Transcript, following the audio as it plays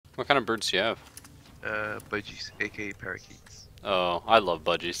What kind of birds do you have? Budgies, aka parakeets. Oh, I love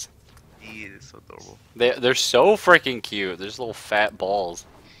budgies. He is so adorable. They're so freaking cute. There's little fat balls.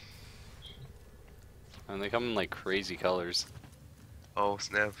 And they come in like crazy colors. Oh,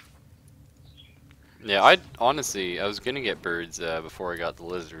 snap. Yeah, I was gonna get birds before I got the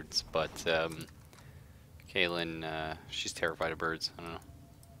lizards, but Kaylin, she's terrified of birds. I don't know.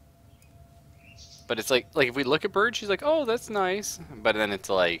 But it's like if we look at birds, she's like, oh, that's nice. But then it's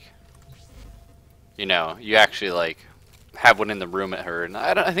like, you know, you actually like have one in the room at her, and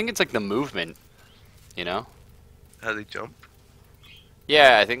I think it's like the movement, you know? How they jump?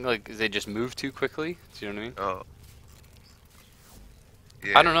 Yeah, I think like they just move too quickly. Do you know what I mean? Oh, I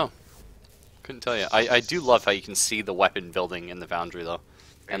yeah. don't know. Couldn't tell you. I do love how you can see the weapon building in the foundry though,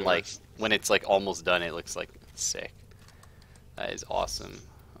 and like Anyways, when it's like almost done, it looks like sick. That is awesome.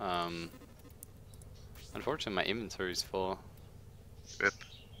 Um, Unfortunately, my inventory's full. rip.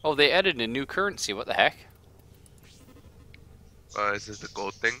 Oh, they added a new currency. What the heck? Is this the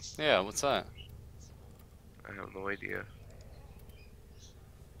gold thing? Yeah, what's that? I have no idea.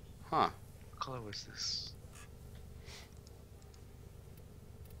 Huh. What color was this?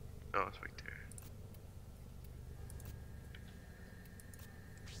 Oh, it's right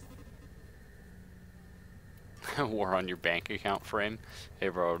there. War on your bank account frame. Hey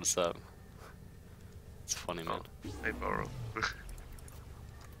bro, what's up? It's funny, man. Oh, I borrow.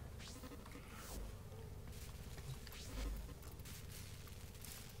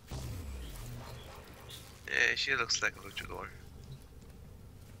 Yeah, she looks like a luchador.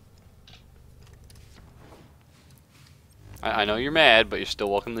 I know you're mad, but you're still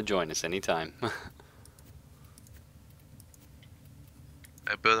welcome to join us anytime.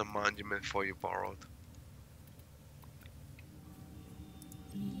 I built a monument for you borrowed.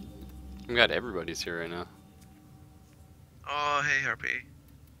 I'm glad everybody's here right now. Oh, hey, Harpy.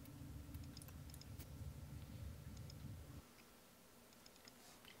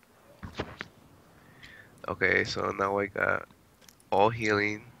 Okay, so now I got all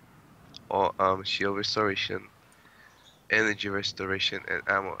healing, all shield restoration, energy restoration, and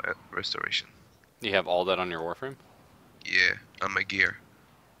ammo restoration. You have all that on your Warframe? Yeah, on my gear.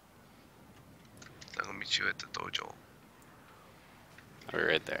 I'm gonna meet you at the dojo. I'll be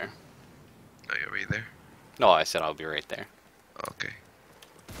right there. Are you already there? No, I said I'll be right there. Okay.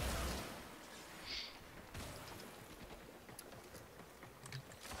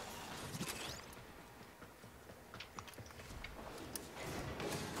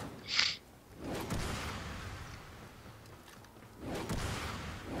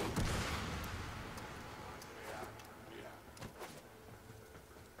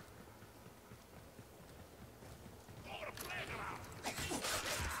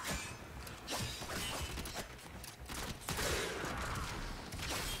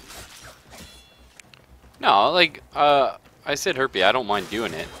 No, like, I said Herpy, I don't mind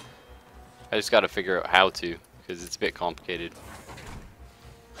doing it. I just gotta figure out how to, because it's a bit complicated.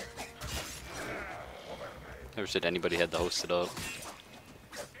 Never said anybody had to host it up.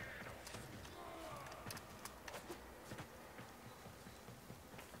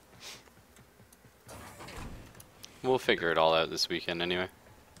 We'll figure it all out this weekend anyway.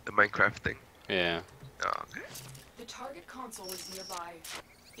 The Minecraft thing. Yeah. Oh, okay. The target console is nearby.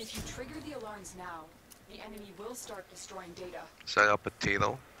 If you trigger the alarms now, the enemy will start destroying data. So I got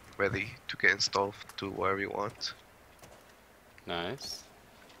potato ready to get installed to wherever you want. Nice.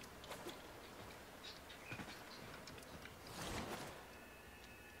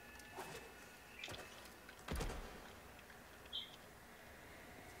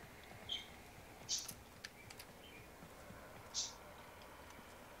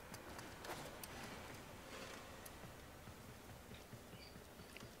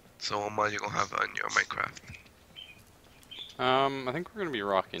 So what mod you gonna have on your Minecraft? I think we're gonna be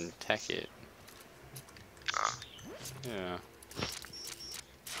rocking Tech It. Ah, Yeah.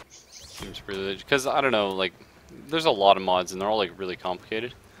 Seems pretty because I don't know, like, there's a lot of mods and they're all like really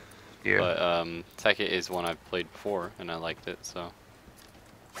complicated. yeah. But Tech It is one I've played before and I liked it, so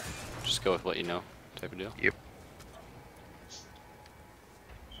just go with what you know, type of deal. Yep.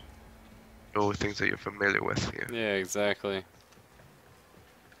 All things that you're familiar with, yeah. Yeah, exactly.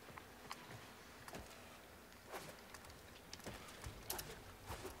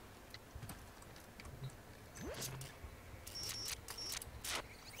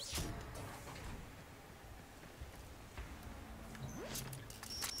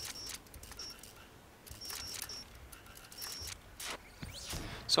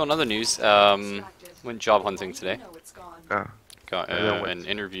 So in other news, went job hunting today. No, it's gone. Ah, Got I know what- an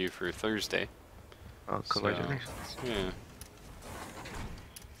interview for Thursday. oh, congratulations. So, yeah.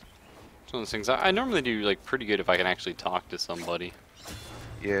 It's one of those things. I normally do like pretty good if I can actually talk to somebody.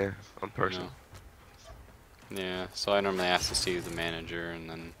 Yeah, on You person. know? Yeah, so I normally ask to see the manager, and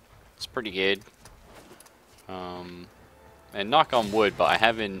then it's pretty good. And knock on wood, but I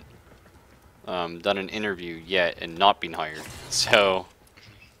haven't done an interview yet and not been hired. So,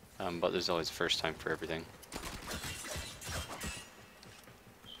 but there's always a first time for everything.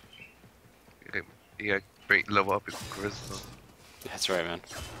 You gotta level up your charisma. That's right, man.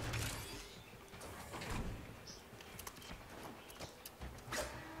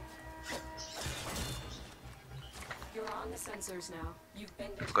 You're on the sensors now. You've been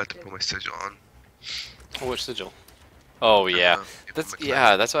Forgot to detected. put my sigil on. Oh, which sigil? Oh yeah, Yeah, that's put my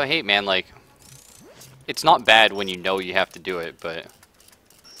yeah. That's what I hate, man. Like, it's not bad when you know you have to do it, but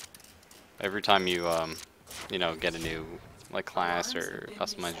every time you you know, get a new like class or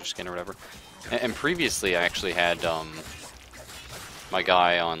customize your skin or whatever. And previously, I actually had my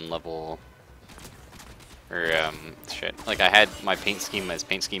guy on level or shit. Like I had my paint scheme as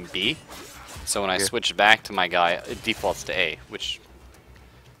paint scheme B, so when I Yeah. switched back to my guy, it defaults to A, which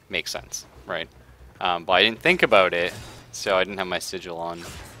makes sense, right? But I didn't think about it, so I didn't have my sigil on,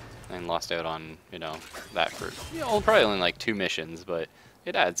 and lost out on, you know, that for, you know, probably only like 2 missions, but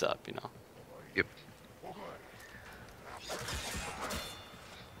it adds up, you know. Yep.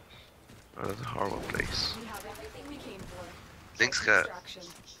 Oh, that's a horrible place. We have everything we came for. Link's Just got extraction.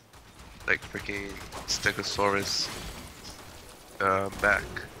 like freaking Stegosaurus back.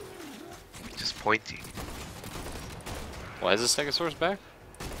 Just pointy. Why is the Stegosaurus back?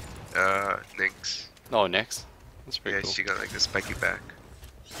 Lynx. Oh, Nyx. That's pretty Yeah, cool. she got like the spiky back.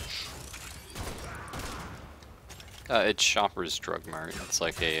 It's Shopper's Drug Mart. It's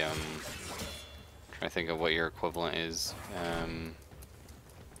like a trying to think of what your equivalent is.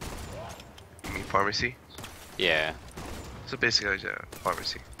 You mean pharmacy? Yeah. So basically, it's a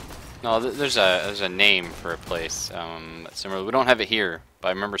pharmacy. No, there's a name for a place similar. We don't have it here, but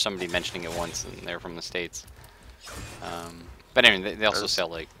I remember somebody mentioning it once, and they're from the States. But anyway, they also sell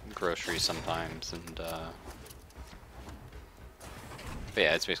like groceries sometimes, and but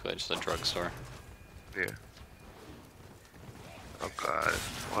yeah, it's basically just a drugstore. Yeah. Oh god,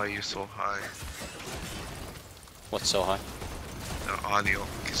 why are you so high? What's so high? The audio.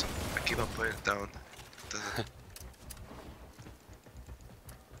 I keep on putting it down. Doesn't.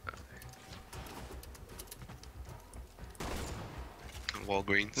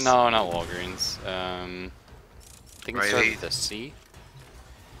 Walgreens. No, not Walgreens. I think it Rite starts Aid. with a C.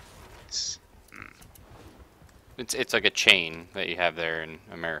 It's, It's like a chain that you have there in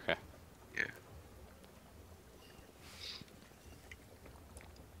America. yeah.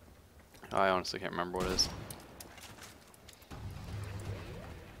 I honestly can't remember what it is.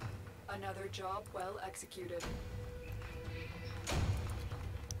 Another job well executed.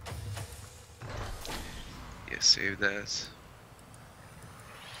 Yeah, save that.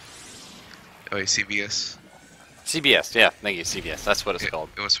 Oh, yeah, CVS. CBS, yeah, thank you, CBS. That's what it's Yeah, called.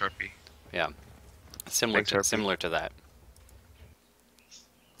 it was Harpy. Yeah, similar Thanks, to Harpy. similar to that.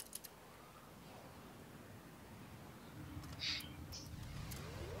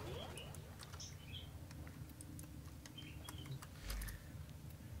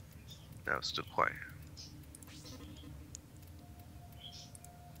 Now it's too quiet.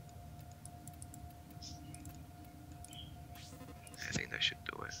 I think that should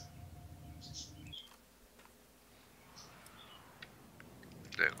do it.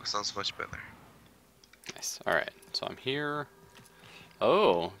 There it sounds much better. Nice. All right, so I'm here.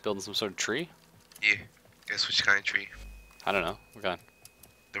 Oh, building some sort of tree. Yeah. Guess which kind of tree? I don't know. What kind?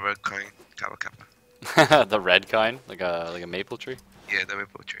 The red kind. Kappa Kappa. The red kind, like a maple tree. Yeah, the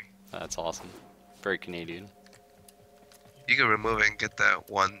maple tree. That's awesome. Very Canadian. You can remove it and get that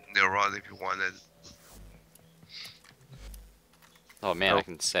one nail rod if you wanted. Oh man, Oh. I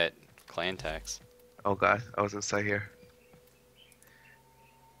can set clan tax. Oh god, I was inside here.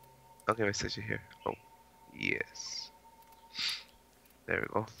 Okay, I set you here. Oh, yes. There we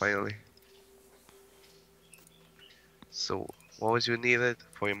go, finally. So, what was you needed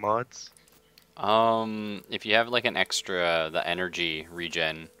for your mods? If you have like an extra, the energy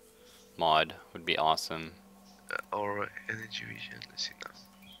regen mod would be awesome. Or energy region, let's see now.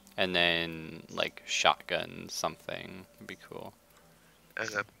 And then like shotgun something would be cool. I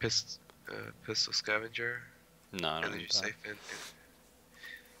got pistol scavenger, No, I don't energy need that. safe and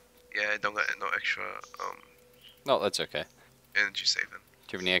yeah, I don't got no extra No, that's okay. energy saving. Do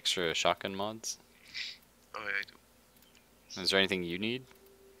you have any extra shotgun mods? Oh yeah, I do. Is there anything you need?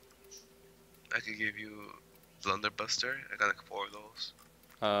 I could give you Blunderbuster. I got like 4 of those.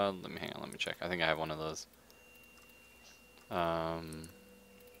 Let me hang on. Let me check. I think I have one of those.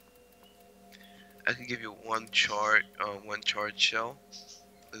 I can give you one charge shell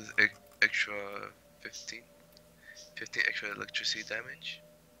with extra 15, 15 extra electricity damage.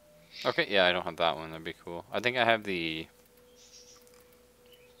 Okay, yeah, I don't have that one. That'd be cool. I think I have the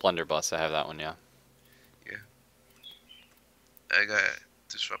blunderbuss. I have that one, yeah. Yeah. I got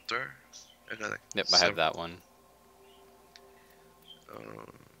disruptor. I got like Yep, I have several. that one. Um,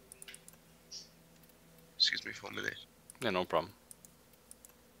 excuse me for a minute. Yeah, no problem.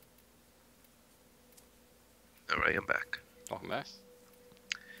 Alright, I'm back. Welcome back.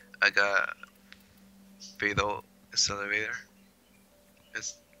 I got fatal accelerator.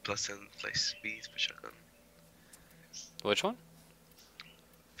 It's plus 10 flight speed for shotgun. Which one?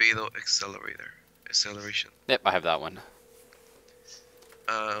 Fatal accelerator. Acceleration. Yep, I have that one.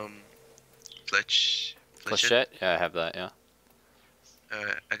 Um, Fletch. Flechette? Yeah, I have that, yeah.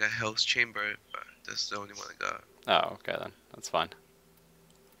 I got Hell's Chamber, but that's the only one I got. Oh, okay then. That's fine.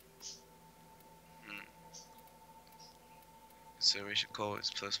 Acceleration call is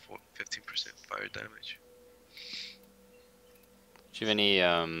plus 15% fire damage. Do you have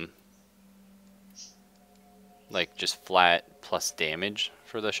any, like, just flat plus damage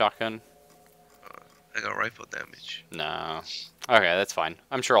for the shotgun? I got rifle damage. No. Okay, that's fine.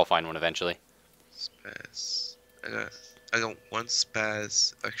 I'm sure I'll find one eventually. Spaz. I got one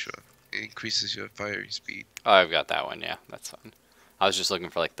spaz extra. It increases your firing speed. Oh, I've got that one, yeah. That's fine. I was just looking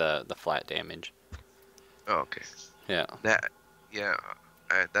for, like, the flat damage. Oh, okay. Yeah. Yeah,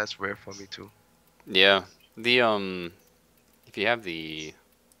 that's rare for me too. Yeah. The, if you have the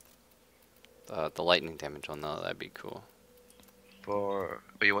lightning damage one, though, that'd be cool.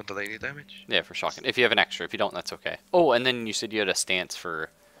 But you want the lightning damage? Yeah, for shotgun. If you have an extra. If you don't, that's okay. Oh, and then you said you had a stance for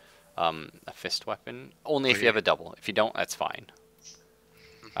a fist weapon. Only if you have a double. If you don't, that's fine.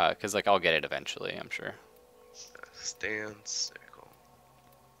 Because, like, I'll get it eventually, I'm sure. Stance. There you go.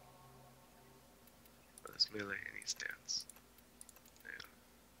 Let's melee any stance. There.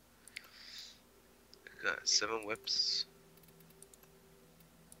 I got 7 whips.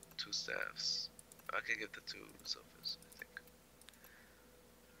 2 staffs. I can give the 2 sofas, I think.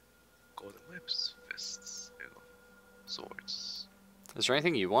 Golden whips. Fists. There you go. Swords. Is there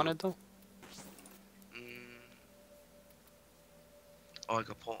anything you wanted, though? Oh, I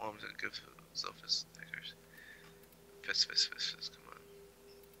got pole arms and give Zelfus daggers. Fist, come on.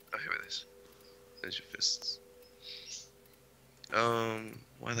 Oh, here it is. There's your fists.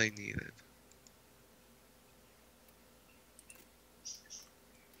 What I needed.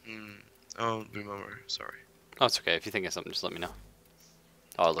 I don't remember, sorry. Oh, it's okay. If you think of something, just let me know.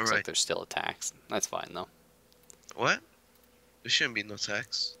 Oh, it looks like Alright. there's still attacks. That's fine, though. What? There shouldn't be no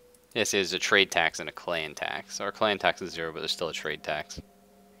tax. Yes, there's a trade tax and a clan tax. Our clan tax is 0, but there's still a trade tax.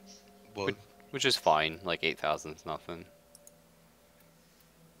 Well, Which is fine. Like, 8,000 is nothing.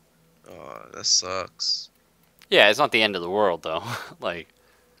 that sucks. Yeah, it's not the end of the world, though. Like,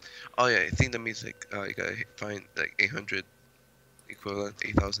 Oh yeah, I think that means like, you gotta find like 800 equivalent,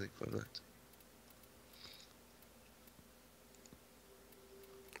 8,000 equivalent.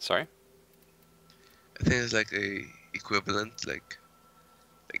 sorry? I think it's like a equivalent, like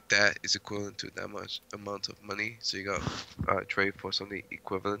that is equivalent to that much amount of money. So you got trade for something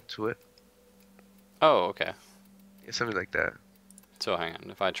equivalent to it. Oh, okay. Yeah, something like that. So, hang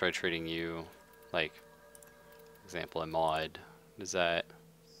on. If I try trading you, like, example, a mod, does that...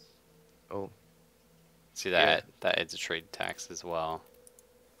 Oh. See that? That adds a trade tax as well.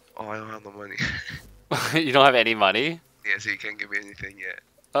 Oh, I don't have no money. You don't have any money? Yeah, so you can't give me anything yet.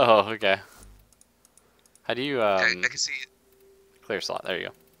 Oh, okay. How do you, I can see it. clear slot? There you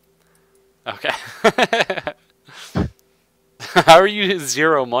go. Okay. How are you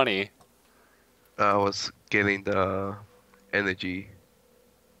 0 money? I was getting the energy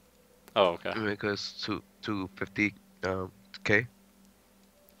Oh, okay. because 250 K.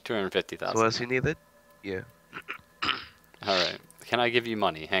 250,000. So what else you needed? Yeah. Alright. Can I give you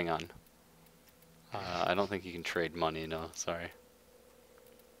money? Hang on. I don't think you can trade money, no. Sorry.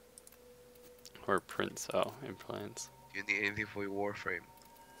 Or prints. Oh, implants. Do you need anything for your Warframe?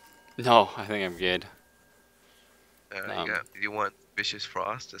 No, I think I'm good. You want Vicious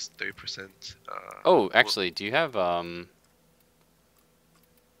Frost? That's 30%. Oh, actually, do you have,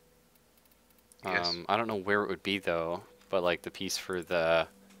 Yes. I don't know where it would be, though, but, like, the piece for the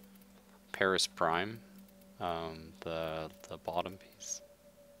Paris Prime, the bottom piece.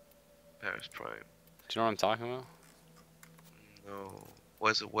 Paris Prime. Do you know what I'm talking about? No.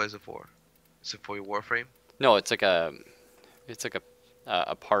 What is it for? Is it for your Warframe? No, it's like a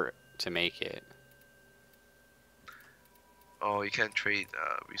part to make it. Oh, you can't trade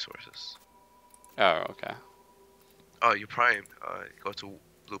resources. Oh, okay. Oh, your Prime. Go to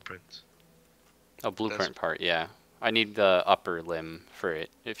Blueprint. A blueprint part, yeah. I need the upper limb for it,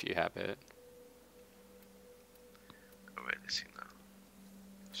 if you have it. Alright, let's see now.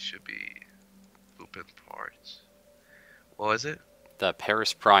 Should be blueprint parts. What was it? The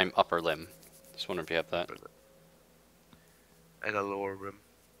Paris Prime upper limb. Just wonder if you have that. And a lower rim.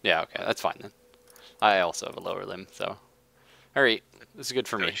 Yeah, okay, that's fine then. I also have a lower limb, so. Alright, this is good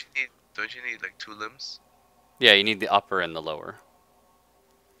for me. Don't you need like 2 limbs? Yeah, you need the upper and the lower.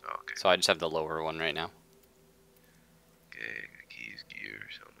 Oh, okay. So I just have the lower one right now. Okay, keys,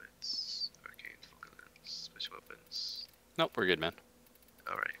 gears, helmets, arcane, focal lens, special weapons. Nope, we're good, man.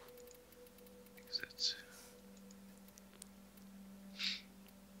 Alright. Exit.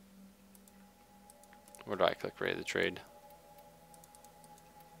 Where do I click ready to trade?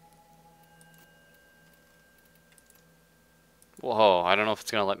 Whoa, I don't know if it's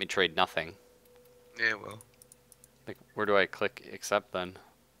gonna let me trade nothing. Yeah, well. Like, where do I click accept then?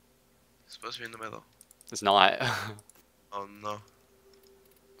 It's supposed to be in the middle. It's not. Oh no.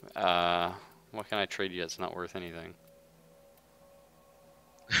 What can I trade you that's not worth anything?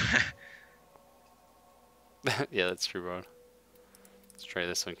 Yeah, that's true, bro. Let's try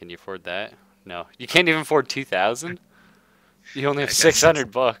this one. Can you afford that? No. You can't even afford 2,000? You only have I got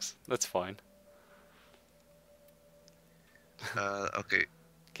 600 bucks. That's fine. Okay.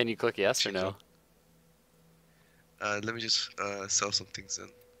 Can you click yes or no? Let me just sell some things in.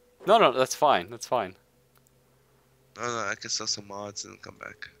 No, no, that's fine. That's fine. No, I can sell some mods and come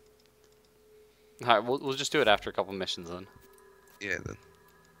back. Alright, we'll just do it after a couple missions then. Yeah, then.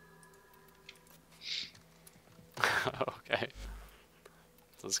 Okay.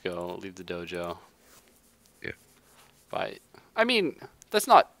 Let's go. Leave the dojo. Yeah. But, I mean, that's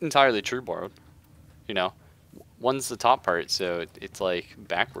not entirely true, Borrowed. You know? One's the top part, so it's like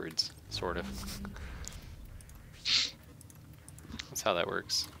backwards, sort of. That's how that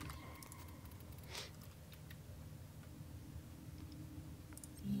works.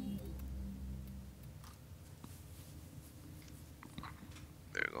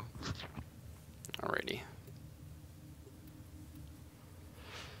 There you go. Alrighty.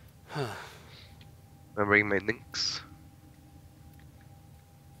 Remembering my links.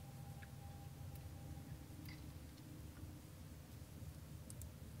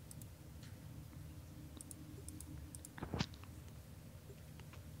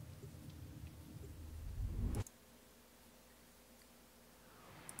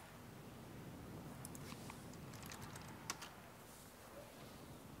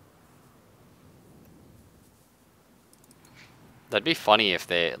 That'd be funny if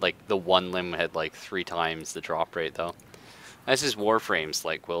they, like, the one limb had, like, 3 times the drop rate, though. This is Warframe's,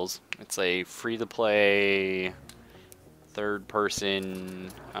 like, Quills. It's a free-to-play,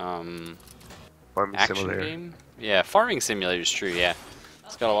 third-person, Farming action simulator. game? Yeah, farming simulator is true, yeah.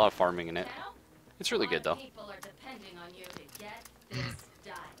 It's got a lot of farming in it. It's really good, though.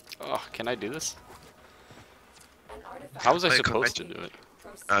 Oh, can I do this? How was I Wait, supposed to do it?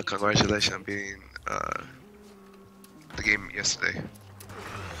 Congratulations on beating the game yesterday.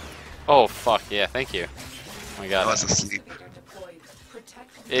 Oh, fuck, yeah, thank you. Oh my god. I was asleep.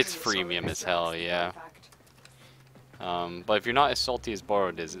 It's freemium as hell, yeah. But if you're not as salty as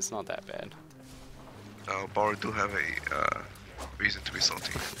Borrowed is, it's not that bad. Borrow do have a reason to be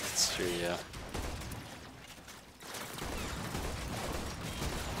salty. It's true, yeah.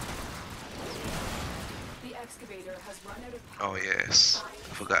 The excavator has run out of Oh yes,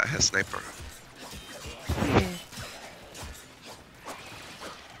 I forgot I had sniper.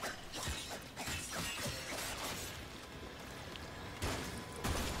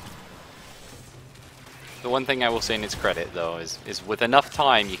 The one thing I will say in its credit, though, is with enough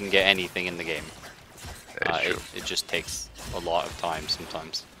time you can get anything in the game. That's true. It just takes a lot of time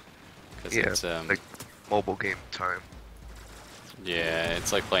sometimes. 'Cause Yeah, it's, like mobile game time. yeah,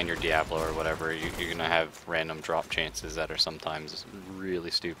 it's like playing your Diablo or whatever. You're gonna have random drop chances that are sometimes really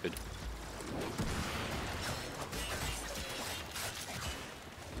stupid.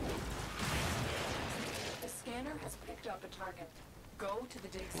 the scanner has picked up a target. Go to the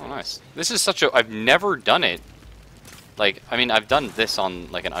dig Oh, site. nice. This is such a... I've never done it. Like, I mean, I've done this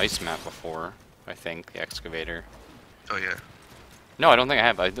on, like, an ice map before, I think, the excavator. Oh yeah. No, I don't think I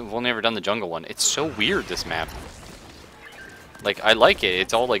have. I've only ever done the jungle one. It's so weird, this map. Like, I like it.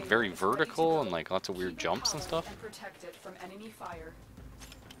 It's all, like, very vertical and, like, lots of weird jumps and stuff. And protect it from enemy fire.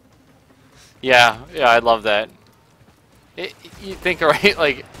 Yeah, I love that. You think, right,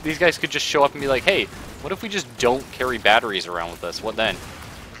 like, these guys could just show up and be like, hey, what if we just don't carry batteries around with us? What then?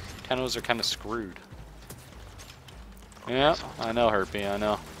 Tennos are kind of screwed. Yeah, I know, Herpy, I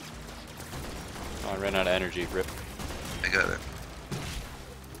know. Oh, I ran out of energy, rip. I got it.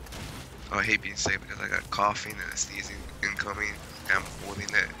 Oh, I hate being sick because I got coughing and sneezing incoming, and I'm holding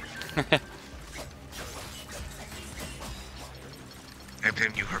it. I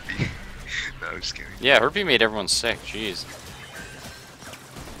blame you, Harpy. No, I'm just kidding. Yeah, Herpy made everyone sick. Jeez.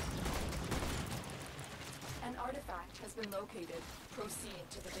 An artifact has been located. Proceed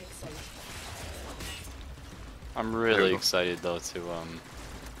to the dig site. I'm There really we go. excited though to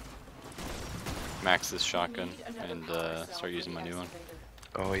max this shotgun and start using my new one.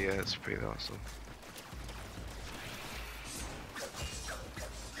 Oh yeah, it's pretty awesome.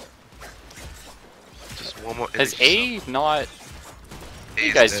 Just one more. Has energy A not? cell. What are you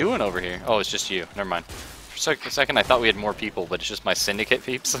is guys dead. doing over here? Oh, it's just you. Never mind. For a second, I thought we had more people, but it's just my syndicate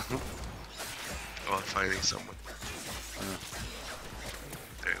peeps. Oh, finally someone.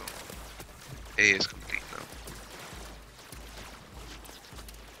 There you go. A is complete now.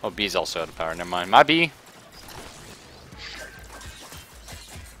 Oh, B's also out of power. Never mind. My B.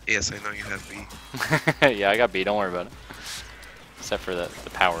 Yes, I know you have B. Yeah, I got B. Don't worry about it. Except for the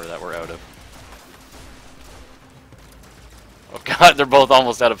power that we're out of. Oh god, they're both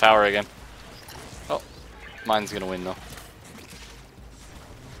almost out of power again. Oh, mine's gonna win though.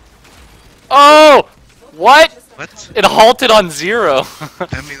 Oh! What? What? It halted on 0.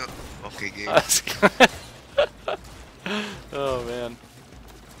 That means okay, game. That's good. Oh man.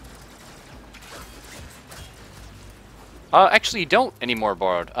 Actually, you don't anymore,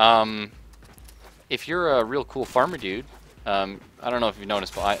 Borrowed. If you're a real cool farmer dude, I don't know if you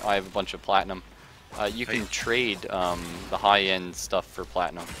noticed, but I have a bunch of platinum. You can trade the high-end stuff for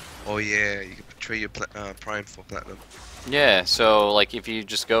platinum. Oh yeah, you can trade your prime for platinum. Yeah, so like if you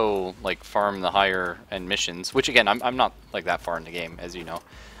just go like farm the higher end missions, which again I'm not like that far in the game, as you know,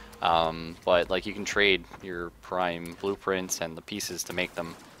 but like you can trade your prime blueprints and the pieces to make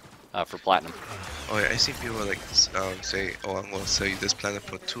them for platinum. Oh yeah, I see people like say, oh, I'm gonna sell you this platinum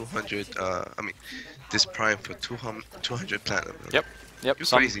for 200. I mean, this prime for 200 platinum. Yep. Yep. You're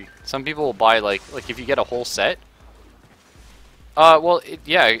some crazy. some people will buy like if you get a whole set. Well,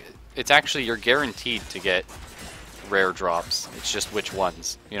 yeah, it's actually you're guaranteed to get rare drops. It's just which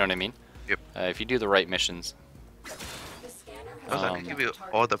ones. You know what I mean? Yep. If you do the right missions. Also, I can give you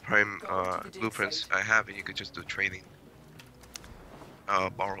all the prime blueprints I have, and you could just do trading.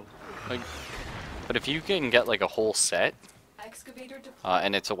 Borrow. Like, but if you can get like a whole set,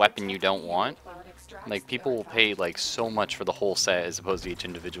 and it's a weapon you don't want, like people will pay like so much for the whole set as opposed to each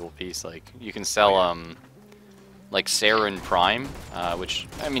individual piece. Like you can sell like Saren Prime, which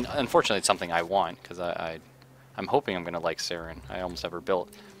I mean, unfortunately, it's something I want because I'm hoping I'm gonna like Saren. I almost have her built.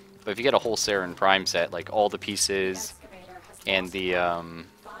 But if you get a whole Saren Prime set, like all the pieces and the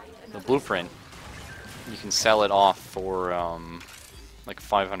blueprint, you can sell it off for like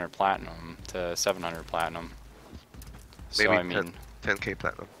 500 platinum to 700 platinum. So Maybe I mean, 10k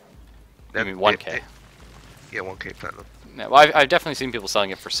platinum. I mean 1k. Yeah, 1k platinum. Yeah, well, I've definitely seen people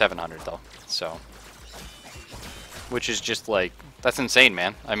selling it for 700 though. So, which is just like that's insane,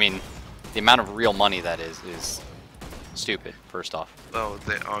 man. I mean, the amount of real money that is stupid. First off. Well,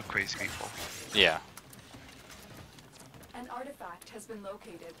 they are crazy people. Yeah. An artifact has been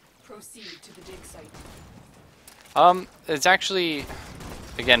located. Proceed to the dig site. It's actually,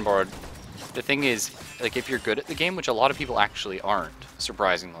 again, Borrowed. The thing is, like, if you're good at the game, which a lot of people actually aren't,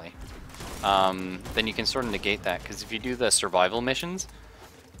 surprisingly, then you can sort of negate that. Because if you do the survival missions,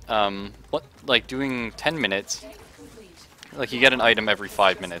 like doing 10 minutes, like you get an item every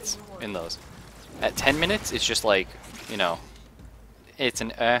 5 minutes in those. At 10 minutes, it's just like, you know, it's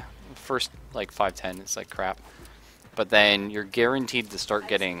an first like 5-10, it's like crap. But then you're guaranteed to start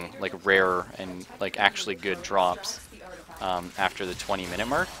getting like rare and like actually good drops after the 20-minute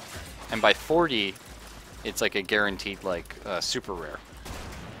mark, and by 40, it's like a guaranteed like super rare.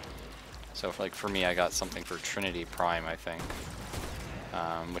 So like for me, I got something for Trinity Prime, I think,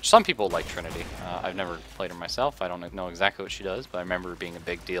 which some people like Trinity. I've never played her myself. I don't know exactly what she does, but I remember it being a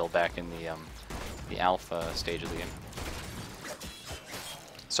big deal back in the alpha stage of the game.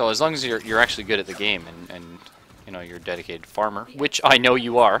 So as long as you're actually good at the game and you know, you're a dedicated farmer, which I know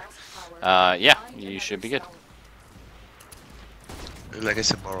you are, yeah, you should be good. And like I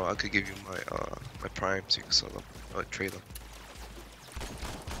said, Borrow, I could give you my my prime so you can sell them, trade them.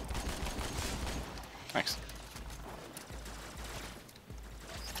 Thanks.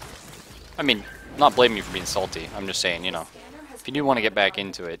 I mean, not blaming you for being salty. I'm just saying, you know, if you do want to get back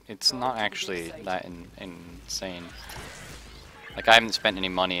into it, it's not actually that insane. Like, I haven't spent any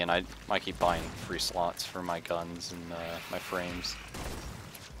money, and I keep buying free slots for my guns and my frames.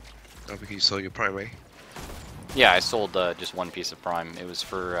 Oh, because you sold your prime, eh? Yeah, I sold just one piece of prime. It was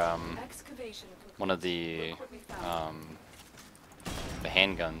for one of the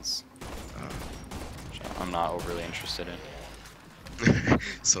handguns. which I'm not overly interested in.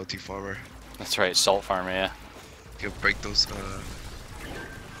 Salty farmer. That's right, salt farmer, yeah. You break those.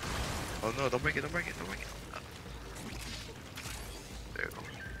 Oh no! Don't break it! Don't break it! Don't break it! There you go.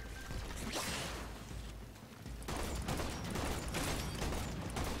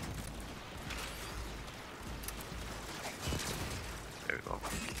 There we go.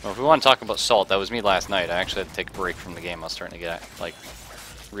 Well, if we want to talk about salt, that was me last night. I actually had to take a break from the game. I was starting to get, like,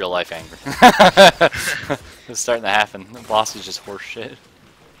 real life anger. It's starting to happen. The boss is just horse shit.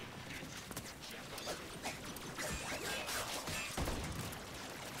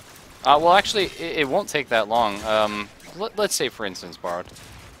 Well, actually, it won't take that long. Let's say, for instance, Borrowed.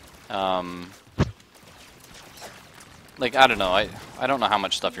 Like, I don't know. I don't know how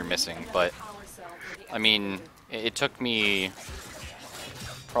much stuff you're missing, but, I mean, it took me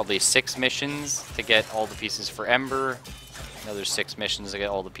probably 6 missions to get all the pieces for Ember. Another 6 missions to get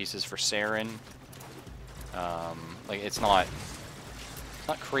all the pieces for Saren. Like, it's not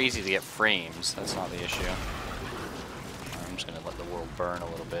crazy to get frames. That's not the issue. I'm just gonna let the world burn a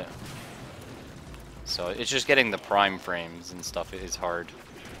little bit. So it's just getting the prime frames and stuff is hard.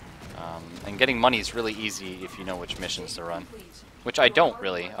 And getting money is really easy if you know which missions to run. Which I don't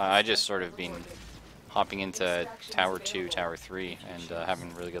really. I just sort of been hopping into Tower 2, Tower 3, and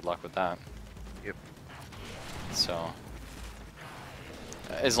having really good luck with that. Yep. So,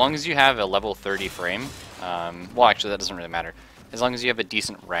 as long as you have a level 30 frame, well, actually that doesn't really matter. As long as you have a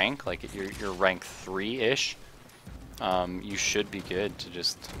decent rank, like you're rank 3-ish, you should be good to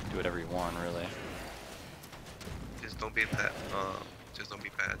just do whatever you want, really. Just don't be that. Just don't be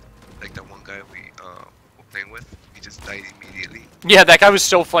bad. Like that one guy we were playing with, he just died immediately. Yeah, that guy was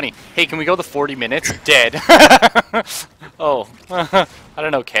so funny. Hey, can we go to 40 minutes? Dead. Oh, I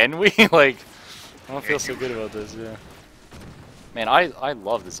don't know. Can we? Like, I don't feel so good about this. Yeah. Man, I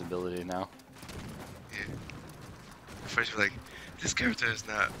love this ability now. Yeah. At first you're like, this character is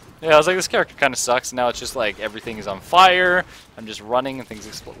not. Yeah, I was like, this character kind of sucks. Now it's just like everything is on fire. I'm just running and things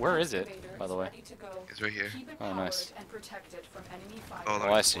explode. Where is it, by the way? It's right here. Oh, nice. Oh,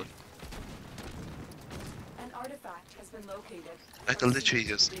 I see. An artifact has been located. I can literally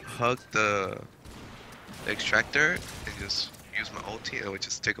just hug the extractor and just use my ulti and it would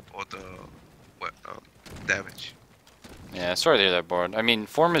just take up all the damage. Yeah, sorry to hear that, Board. I mean,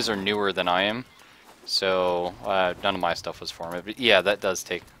 Formas are newer than I am, so none of my stuff was Forma. But yeah, that does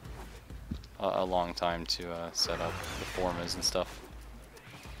take a long time to set up the Formas and stuff.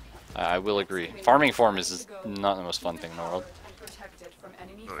 I will agree. Farming Formas is not the most fun thing in the world.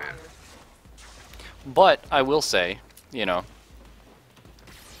 Oh yeah. But I will say, you know,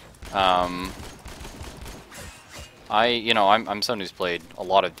 I'm someone who's played a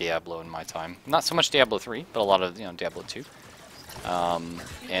lot of Diablo in my time. Not so much Diablo 3, but a lot of, Diablo 2.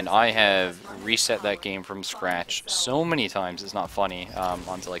 And I have reset that game from scratch so many times, it's not funny,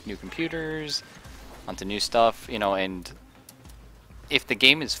 onto like new computers, onto new stuff, and if the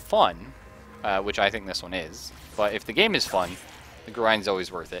game is fun, which I think this one is, but if the game is fun, the grind's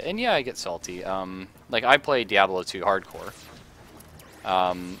always worth it. And yeah, I get salty. Like, I play Diablo 2 hardcore.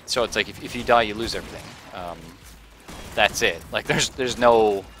 So it's like, if you die, you lose everything. That's it. Like, there's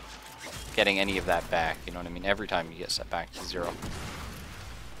no getting any of that back, you know what I mean? Every time you get set back to 0.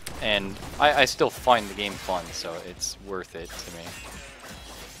 And I still find the game fun, so it's worth it to me.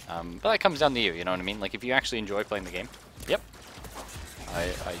 But that comes down to you, you know what I mean? Like, if you actually enjoy playing the game, yep.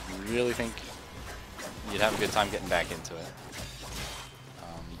 I really think you'd have a good time getting back into it.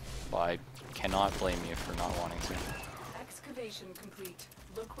 But I cannot blame you for not wanting to. Excavation complete.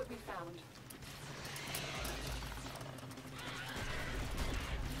 Look what we found.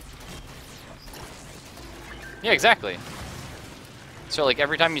 Yeah, exactly. So, like,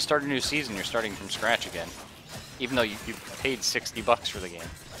 every time you start a new season, you're starting from scratch again. Even though you paid $60 for the game.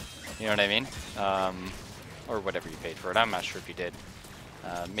 You know what I mean? Or whatever you paid for it. I'm not sure if you did.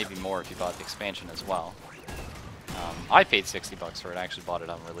 Maybe more if you bought the expansion as well. I paid $60 for it. I actually bought it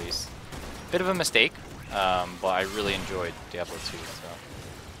on release. Bit of a mistake, but I really enjoyed Diablo 2. So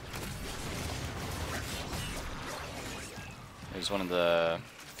it was one of the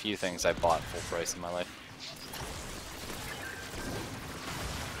few things I bought full price in my life.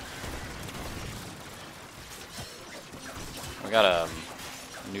 We got a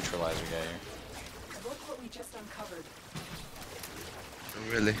neutralizer guy here. Look what we just uncovered.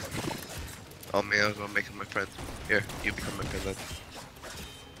 Oh, really? Oh man, I was gonna make him my friend. Here, you become my friend then.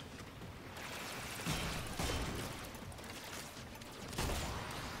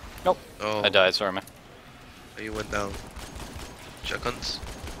 Nope. Oh. I died, sorry man. Oh, you went down. Shotguns?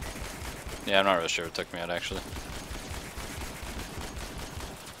 Yeah, I'm not really sure what took me out actually.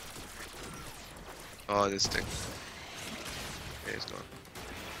 Oh, this thing. Yeah, it's gone.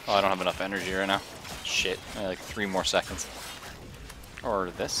 Oh, I don't have enough energy right now. Shit. I have like 3 more seconds.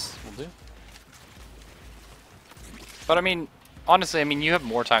 Or this will do. But I mean, honestly, I mean, you have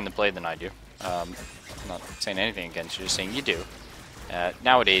more time to play than I do. I'm not saying anything against you, just saying you do.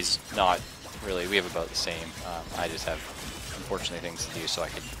 Nowadays, not really. We have about the same. I just have, unfortunately, things to do so I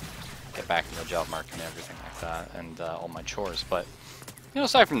could get back in the job market and everything like that, and all my chores. But, you know,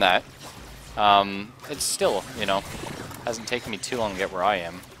 aside from that, it's still, you know, hasn't taken me too long to get where I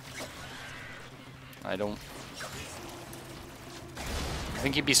am. I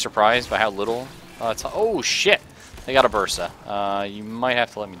think you'd be surprised by how little. Oh shit! They got a Bursa. You might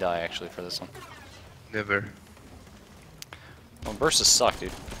have to let me die actually for this one. Never. Well, Bursas suck,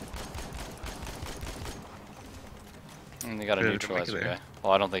 dude. And they got a Yeah, neutralizer make it guy.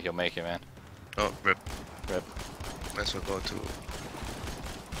 Well, I don't think you'll make it, man. Oh, rip. Rip. Might as well go to.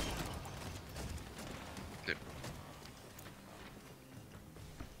 Yep.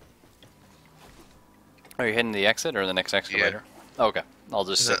 Are you hitting the exit or the next excavator? Okay, I'll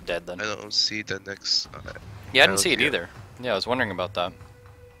just sit dead then. I don't see the next. Yeah, I didn't see it either. Yeah, I was wondering about that.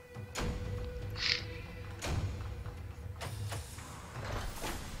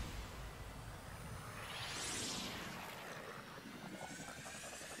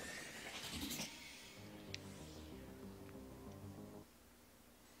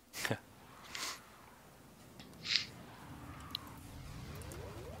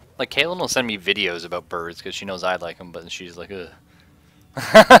 Like, Kaylin will send me videos about birds because she knows I like them, but she's like, ugh.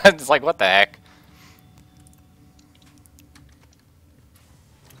 It's like, what the heck?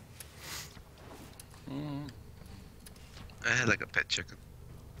 I had like a pet chicken.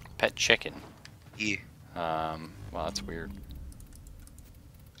 Pet chicken. Yeah. Well, that's weird.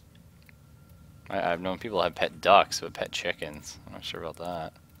 I've known people have pet ducks, but pet chickens. I'm not sure about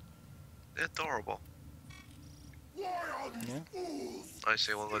that. They're adorable. Yeah. I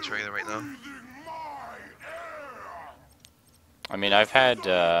say we'll go trade it right now. I mean, I've had,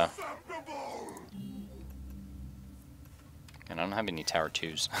 and I don't have any Tower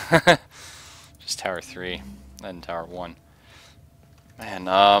 2s. Just Tower 3 and Tower 1. Man,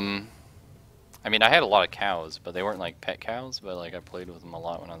 I mean, I had a lot of cows, but they weren't like pet cows, but like I played with them a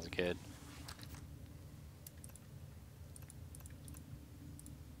lot when I was a kid.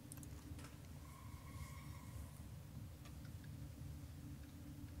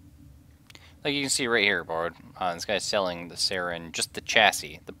 Like you can see right here, Bard, this guy's selling the Saren, just the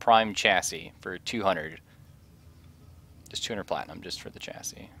chassis, the prime chassis, for 200. Just 200 platinum just for the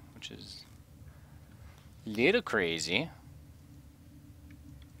chassis, which is a little crazy.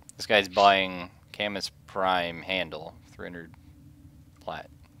 This guy's buying Camus Prime handle, 300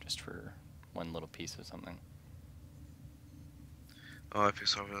 plat, just for one little piece of something. Oh, if you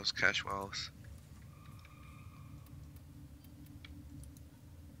saw those cash walls.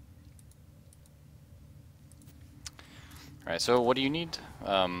 Alright, so what do you need?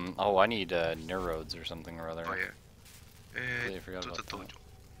 Oh, I need neurodes or something or other. Oh yeah. Completely forgot about that.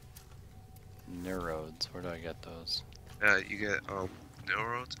 Neurodes, where do I get those? You get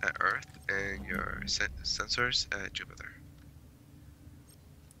neurodes at Earth and your sensors at Jupiter.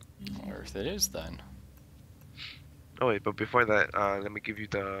 Earth it is then. Oh wait, but before that, let me give you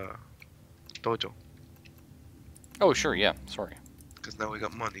the dojo. Oh sure, yeah, sorry. Because now we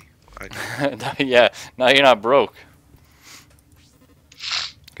got money. Yeah, now you're not broke.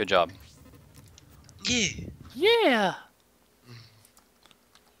 Good job. Yeah. Yeah!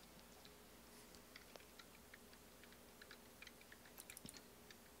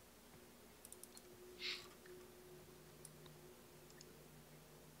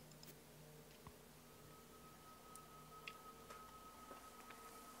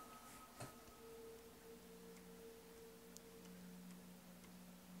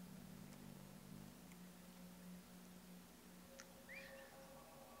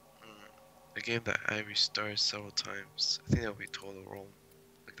 A game that I restarted several times. I think that would be Total Rome,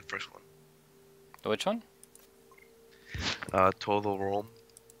 like the first one. Which one? Total Rome.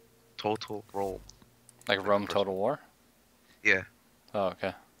 Total Rome. Like Rome Total War? Yeah. Oh,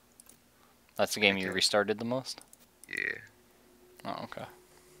 okay. That's the game you restarted the most? Yeah. Oh, okay.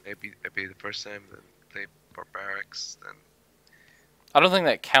 I beat the first time, then played Barbarics, then. I don't think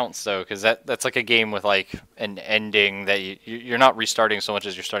that counts though, because that's like a game with like an ending that you're not restarting so much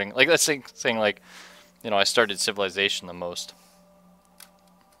as you're starting. Like that's saying like, you know, I started Civilization the most.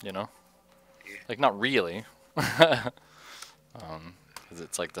 You know, Yeah. like not really, because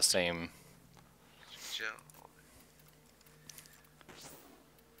it's like the same.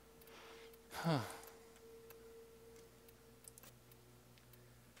 Huh.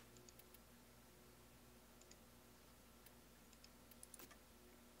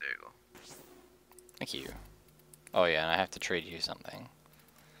 Thank you. Oh yeah, and I have to trade you something.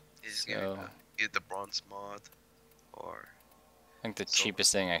 He's So- giving either the bronze mod or I think the Silver.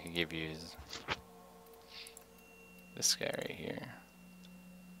 cheapest thing I could give you is this guy right here.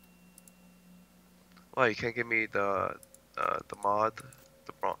 well, you can give me the mod,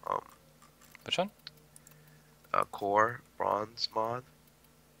 the Which one? core bronze mod.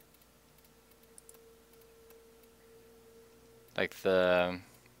 Like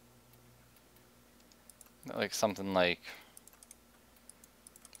like something like.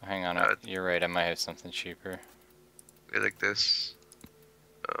 Hang on, you're right. I might have something cheaper, Yeah, like this.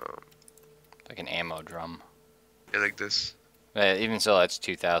 Um, like an ammo drum. yeah, like this. Even so, that's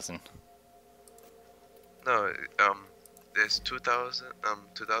 2,000. No, there's 2,000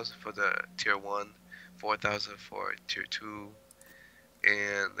 for the tier 1, 4,000 for tier 2,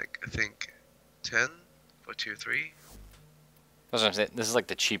 and like I think 10 for tier 3. That's what I'm saying. This is like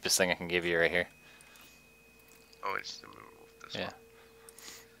the cheapest thing I can give you right here. Oh, let me remove this Yeah. one.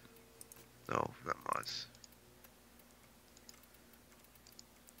 No, not mods.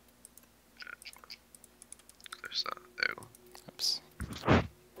 There's there you go. Oops.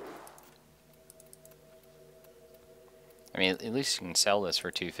 I mean, at least you can sell this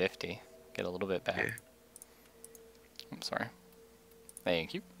for 250. Get a little bit back. Yeah. I'm sorry.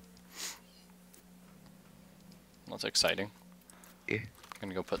 Thank you. That's exciting. Yeah. I'm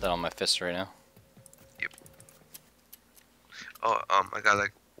gonna go put that on my fist right now. Oh, I got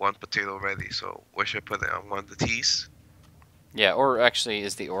like one potato ready, so where should I put it? On one of the T's? Yeah, or actually,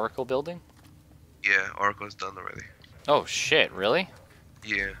 is the Oracle building? Yeah, Oracle's done already. Oh shit, really?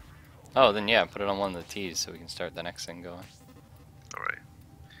 Yeah, Oh, then yeah, put it on one of the T's so we can start the next thing going. alright.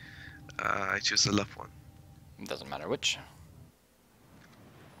 I choose the left one. It doesn't matter which.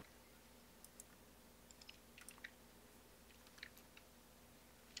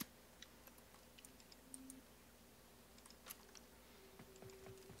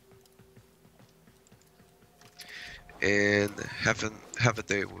 And half a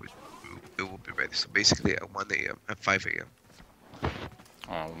day it will be ready. So basically at 1 a.m. at 5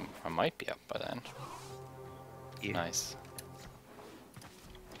 a.m. I might be up by then. Yeah. Nice.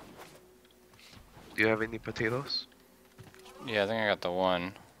 Do you have any potatoes? Yeah, I think I got the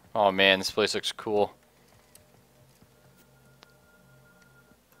one. Oh man, this place looks cool.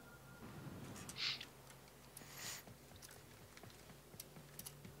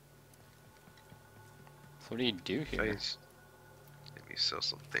 So what do you do here? Nice. Let me sell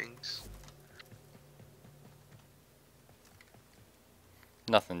some things.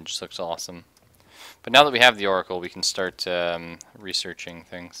 Nothing, just looks awesome. But now that we have the Oracle, we can start researching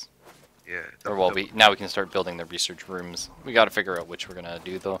things. Yeah. Or well, now we can start building the research rooms. We got to figure out which we're gonna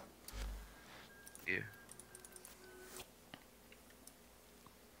do though. Yeah.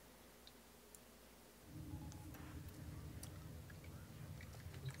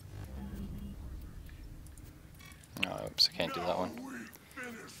 Oh, oops, I can't do that one.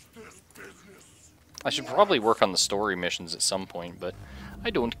 I should probably work on the story missions at some point, but I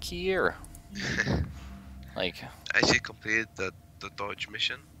don't care. Like, I actually completed the Dodge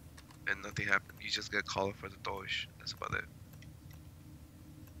mission, and nothing happened. You just get a collar for the Dodge. That's about it.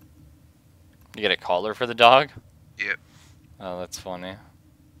 you get a collar for the dog? Yep. Oh, that's funny.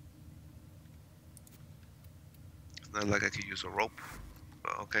 It's not like I could use a rope.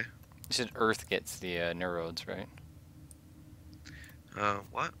 But okay. You said Earth gets the neurodes, right?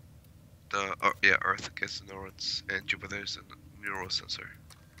 What? Yeah, Earth gets the neurons, and Jupiter's a neural sensor.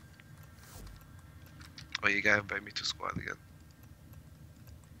 Oh, you gotta invite me to squad again.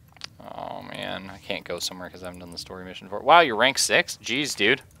 Oh man, I can't go somewhere because I haven't done the story mission for it. Wow, you're rank 6? Jeez,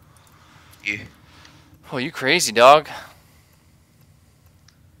 dude. Yeah. Oh, you crazy, dog.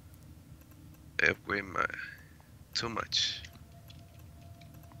 I upgrade my too much.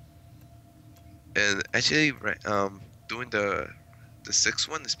 And actually, right, doing the 6th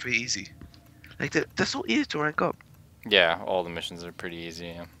one is pretty easy. Like that's so easy to rank up. Yeah, all the missions are pretty easy.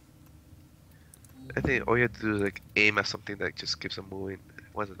 Yeah. I think all you have to do is like aim at something that just keeps on moving. It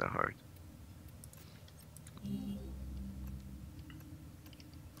wasn't that hard.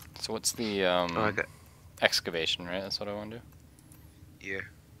 So what's the Oh, I got excavation, right? That's what I want to do. yeah.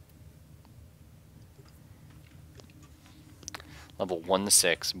 Level 1 to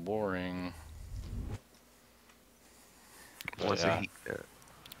 6, boring. Once yeah. a heat,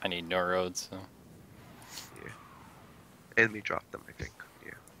 I need neurodes, so. yeah. Enemy dropped them, I think.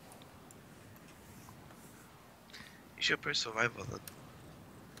 Yeah. You should press survival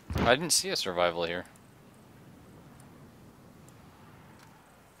then. I didn't see a survival here.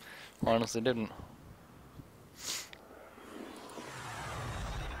 Honestly, didn't.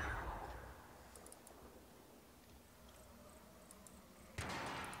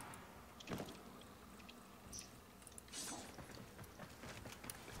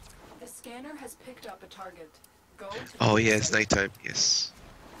 Scanner has picked up a target. Go to the Oh dig yeah, it's site. nighttime. Yes.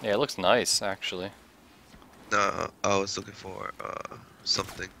 Yeah, it looks nice actually. No, I was looking for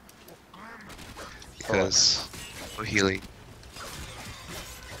something For what? because for healing.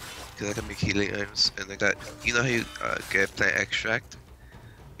 Because I can make healing items, and I got. You know how you get plant extract?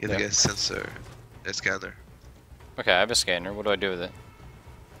 You have to Yeah. get a sensor, a scanner. Okay, I have a scanner. What do I do with it?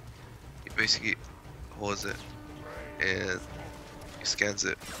 It basically holds it and it scans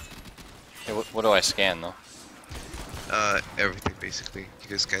it. Hey, what do I scan though? Everything basically. You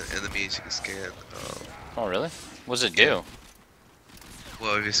can scan enemies. You can scan. Oh really? What does it Yeah. do?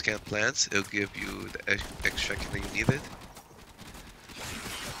 Well, if you scan plants, it'll give you the extract that you needed.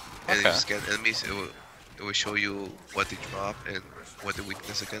 And if Okay. you scan enemies, it will show you what they drop and what the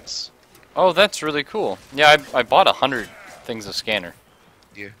weakness against. Oh, that's really cool. Yeah, I bought 100 things of scanner.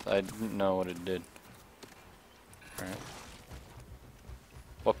 Yeah. I didn't know what it did. Alright.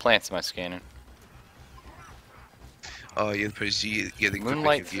 What plants am I scanning? Oh, you put G, you get the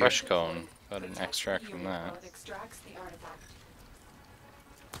Moonlight gear. Fresh Cone. Got an Protect extract the from unit that. while it extracts the artifact.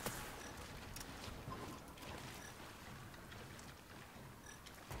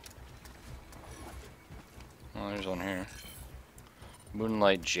 Oh, there's one here.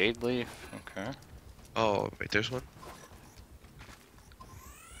 Moonlight Jade Leaf. Okay. Oh, right, there's one.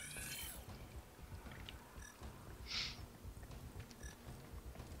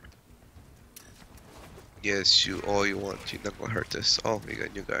 Yes, shoot all you want. You're not gonna hurt this. Oh, we got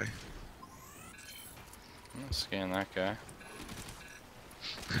a new guy. Let's scan that guy.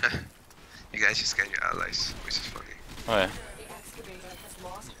 You guys just scan your allies, which is funny. Oh yeah. The excavator has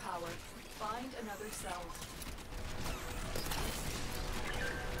lost power. Find another cell.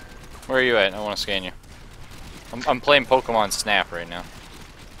 Where are you at? I want to scan you. I'm playing Pokemon Snap right now.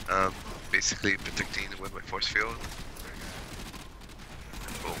 Basically protecting with my force field.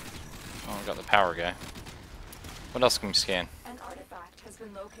 Boom. Oh, I got the power guy. What else can we scan? An artifact has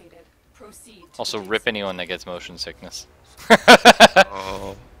been located. Proceed. To Also, the dig rip site. anyone that gets motion sickness.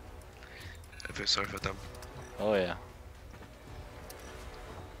 Oh, I feel sorry for them. Oh yeah.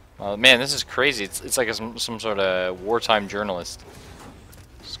 Man, this is crazy. It's like some sort of wartime journalist.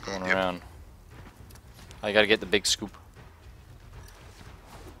 Just going Yep. around. I gotta get the big scoop.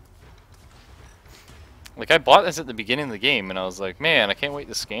 Like, I bought this at the beginning of the game, and I was like, man, I can't wait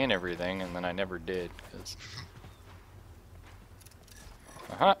to scan everything, and then I never did, because...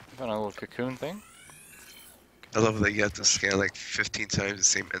 Found a little cocoon thing. I love that you have to scan like 15 times the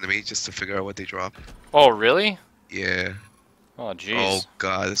same enemy just to figure out what they drop. Oh, really? Yeah. Oh, jeez. Oh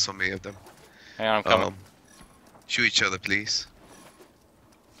god, there's so many of them. Hang on, I'm coming. Shoot each other, please.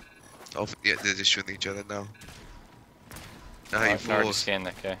 Oh, yeah, they're just shooting each other now. Now you I've already fools. scanned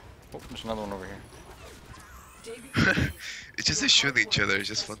that guy. Oh, there's another one over here. Dig It's just they're shooting each other, it's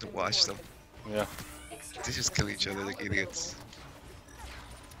just fun to watch them. Yeah. They just kill each other like idiots.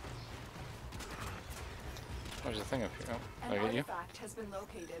 There's a thing up here. Oh, An I get you? artifact has been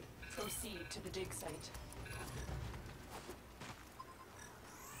located. Proceed to the dig site.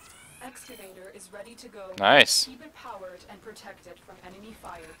 Excavator is ready to go. Nice. Keep it powered and protect it from enemy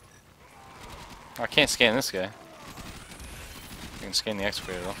fire. I can't scan this guy. I can scan the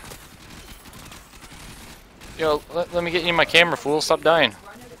excavator though. Yo, let me get you in my camera, fool. Stop dying.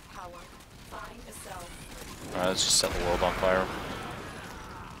 Run out of power. Find a cell. Alright, let's just set the world on fire.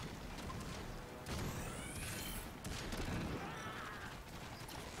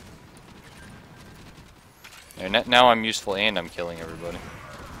 There, now I'm useful and I'm killing everybody.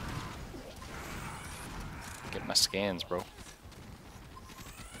 Get my scans, bro.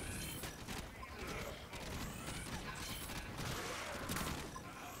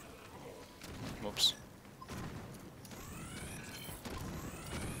 Whoops.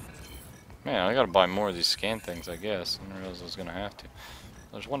 Man, I gotta buy more of these scan things, I guess. I didn't realize I was gonna have to.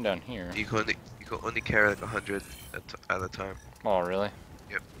 There's one down here. You can only carry like 100 at a time. Oh, really?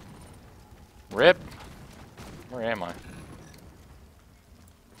 Yep. Rip! Where am I? I'm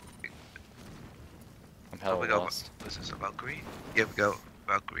Oh, hella we got lost. what's this, a Valkyrie? Yeah, we got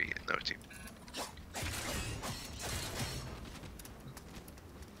Valkyrie in our team.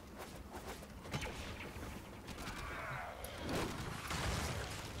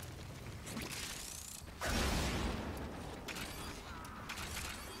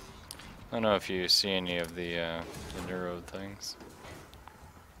 I don't know if you see any of the neuro things.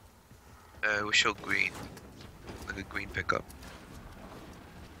 We show green, like a green pickup.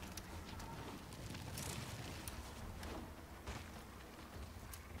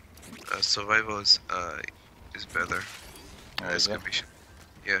 Survival is better. Oh, is it? Excavation.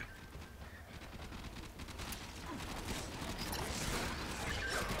 Yeah.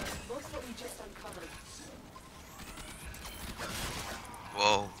 Look for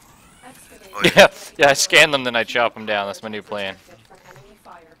Oh, Yeah, yeah. I scan them, then I chop them down. That's my new plan. From enemy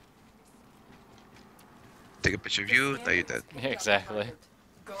fire. Take a picture of you, now you're dead. Yeah, exactly.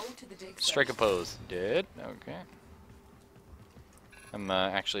 Go to the dig Strike a site. pose. Dead. Okay. I'm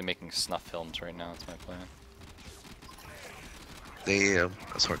actually making snuff films right now. That's my plan. Damn,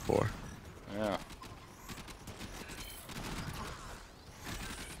 that's hardcore. Yeah.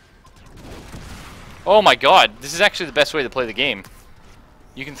 Oh my god, this is actually the best way to play the game.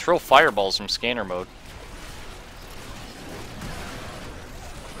 You can throw fireballs from scanner mode.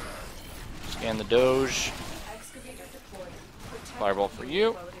 Scan the Doge. Excavator deployed. Protect Fireball the for unit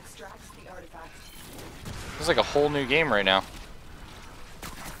you. while it extracts the artifact. It's like a whole new game right now.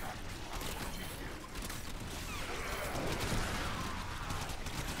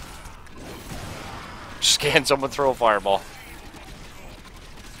 Scan someone, throw a fireball.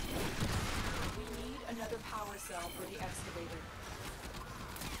 We need another power cell for the excavator.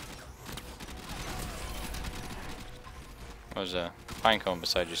 There's a pine cone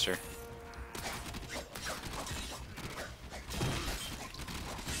beside you, sir.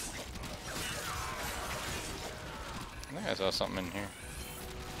 I think I saw something in here.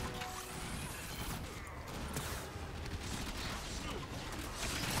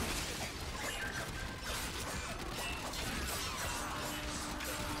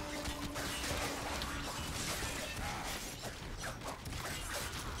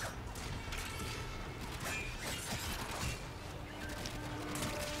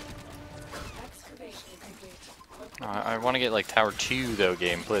 Excavation complete. I want to get like Tower 2 though,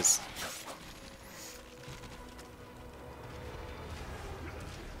 game, please.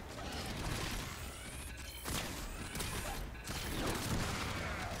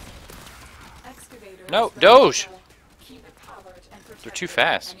 Excavator No, is ready to Doge! go. Keep it powered and They're protected too from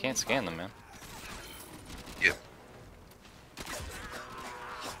fast. You enemy can't scan them, fire. man. Yep.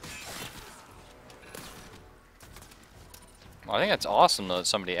 Well, I think that's awesome though that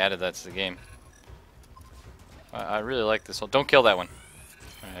somebody added that to the game. I really like this whole. Don't kill that one.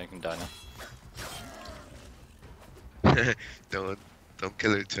 Alright, I can die now. Don't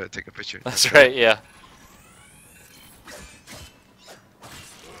kill it to take a picture. That's right, yeah.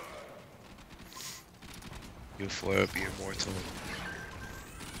 You'll forever be immortal.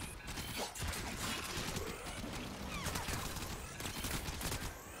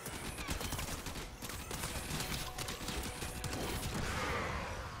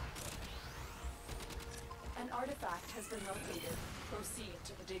 An artifact has been located. Proceed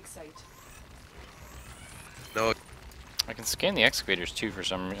to the dig site. No, I can scan the excavators too for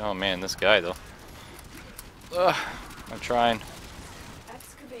some reason. Oh man, this guy though. Ugh, I'm trying.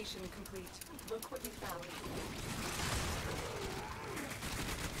 Excavation complete. Look what you found.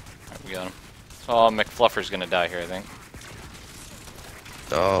 Alright, we got him. Oh, McFluffer's gonna die here, I think.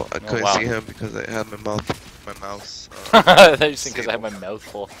 no, I couldn't wow. see him because I had my mouse. I thought you said because I had my mouth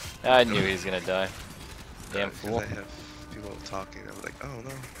full. I knew he was gonna die. Damn because fool. I have people talking. I'm like, oh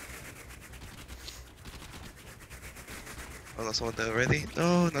no. Oh, no, someone dead already?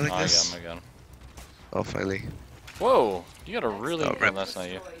 No, not like Oh, I got this. him, I got him. Oh, finally. Whoa, you got a really. Oh, Oh, rip. that's not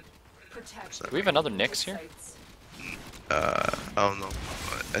you. Destroyed. Protect Do we have another the Nyx dig here? sites. I don't know.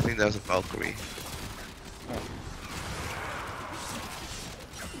 I think that was a Valkyrie.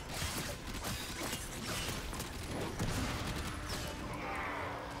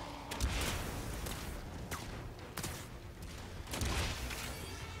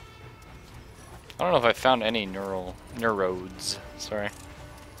 I don't know if I found any neurodes. Sorry.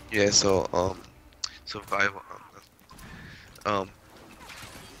 Yeah, so, survival,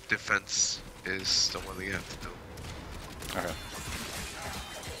 defense is the one that you have to do. Okay.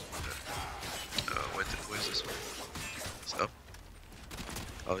 Where's this one? It's up.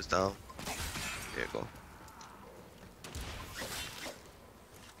 Oh, it's down. There you go.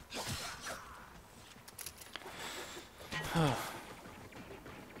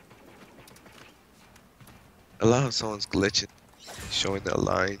 A lot of someone's glitching, showing their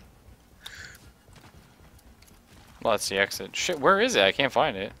line. Well, that's the exit. Shit, where is it? I can't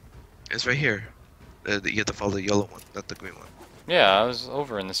find it. It's right here. You have to follow the yellow one, not the green one. Yeah, I was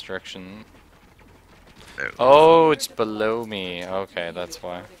over in this direction. There we go. Oh, it's below me. Okay, that's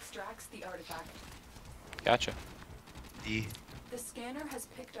why. It extracts the artifact. Gotcha. E. The scanner has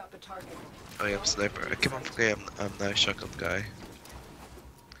picked up a target. I am sniper. I keep on forgetting I'm not a shotgun guy.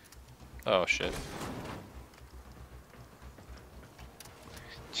 Oh shit.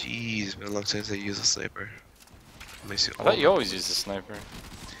 Jeez, been a long time since I used a sniper. Let me see. I thought you always use the sniper.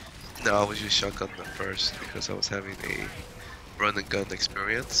 No, I was using shotgun at first because I was having a run and gun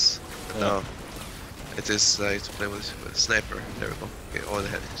experience. But Yeah. now it is nice to play with a sniper. There we go. Get all the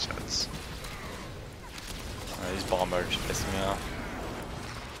headshots. These bombers just pissing me off.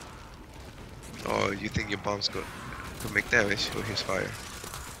 Oh, you think your bombs could make damage with his fire?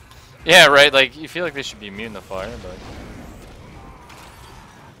 Yeah, right. Like you feel like they should be immune to fire, but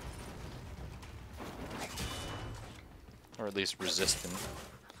or at least resistant.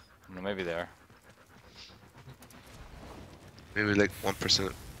 I don't know, maybe they are. Maybe like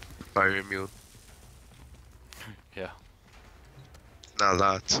 1% fire immune. Yeah. Not a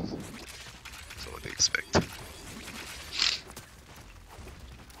lot. That's what they expect.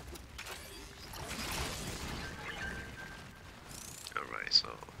 Alright, so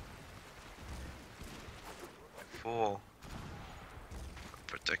 4. I'm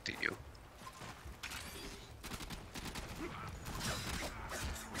protecting you.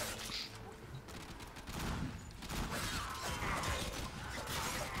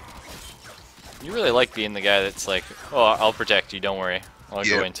 You really like being the guy that's like, oh, I'll protect you. Don't worry. I'll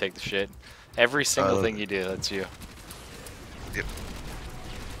go Yeah. and take the shit. Every single thing you do, that's you. Yep.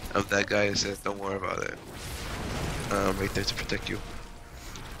 I'm that guy that says, don't worry about it. I'm right there to protect you.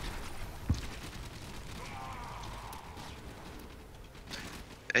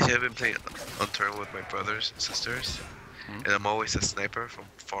 Actually, I've been playing on turn with my brothers and sisters, and I'm always a sniper from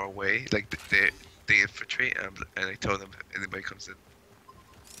far away. Like they infiltrate, and I tell them if anybody comes in.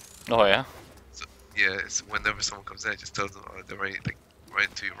 Oh yeah. So yeah, it's whenever someone comes in, I just tell them they're right, like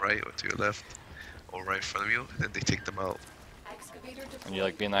right to your right or to your left, or right in front of you, and then they take them out. And you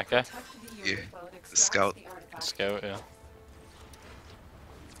like being that guy? Yeah, the scout. Scout, yeah.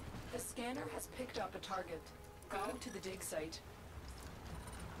 The scanner has picked up a target. Go to the dig site.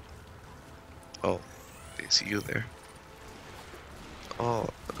 Oh, they see you there. Oh,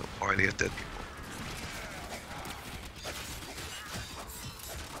 the party of dead people.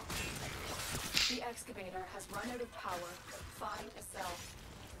 The excavator has run out of power. Find a cell.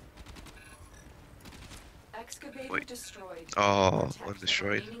 Excavator Wait. destroyed. Oh, Protect one the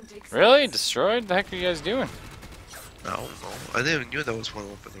destroyed. remaining dig sites. Really? Destroyed? The heck are you guys doing? I don't know. I didn't even knew there was one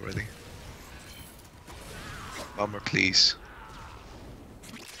open already. Bomber, please.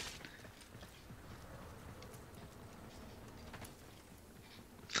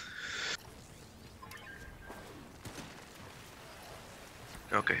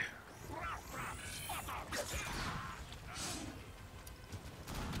 Okay.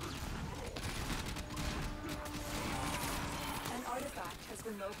 An artifact has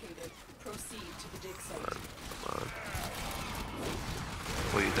been located. Proceed to the dig site. Come on.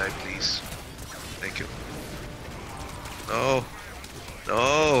 Will you die, please? Thank you. No!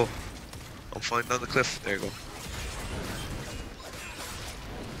 No! I'm falling down the cliff. There you go.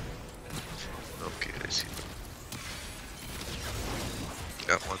 Okay, I see.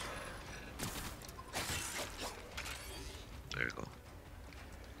 Got one. There you go.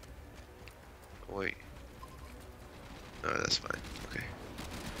 Wait. No, that's fine. Okay.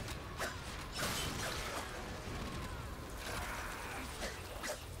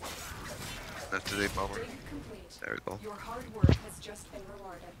 Not today, bomber. Dig complete. There we go. Your hard work has just been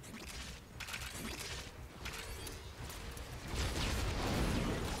rewarded.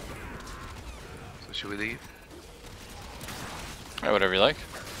 So should we leave? Alright, whatever you like.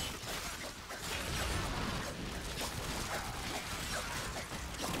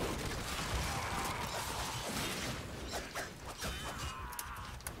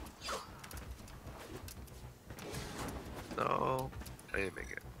 No, I didn't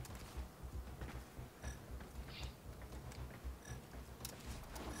make it.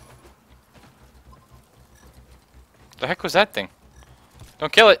 The heck was that thing?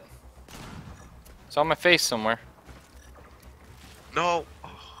 Don't kill it! It's on my face somewhere. No!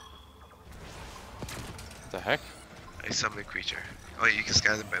 The heck? I summoned a creature. Oh, you can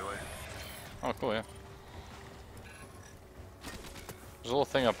scan it by the way. Oh, cool, yeah. There's a little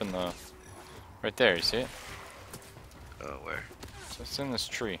thing up in the... right there, you see it? Where? So it's in this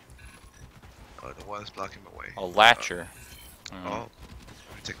tree. Oh, the wall is blocking my way. A latcher. Oh,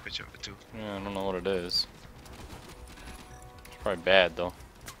 take a picture of it too. Yeah, I don't know what it is. It's probably bad, though.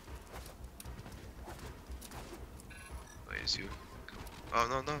 Where's you? Oh,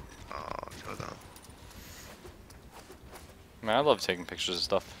 no, no. Oh, fell down. Man, I love taking pictures of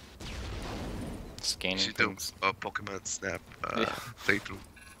stuff. You Scanning should do things. a Pokemon Snap Yeah. playthrough.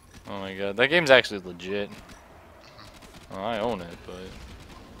 Oh my god, that game's actually legit. Well, I own it, but...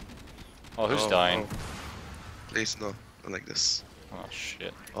 Oh, who's dying? Oh. Please, no. Not like this. Oh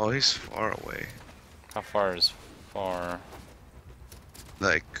shit. Oh, he's far away. How far is far?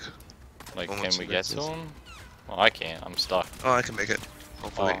 Like, Like, almost can we get to this. him? Well, I can't. I'm stuck. oh, I can make it.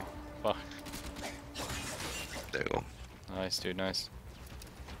 Hopefully. Oh, fuck. There you go. Nice, dude, nice.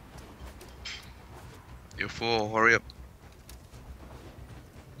 You're full. Hurry up.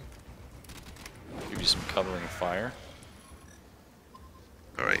 Give you some covering fire.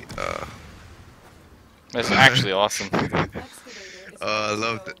 All right. That's actually awesome. I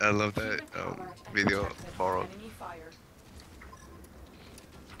love that video borrowed.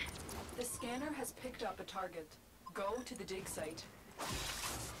 The scanner has picked up a target. Go to the dig site.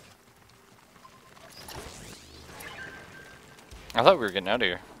 I thought we were getting out of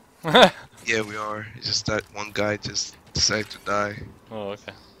here. Yeah, we are. It's just that one guy just decided to die. Oh,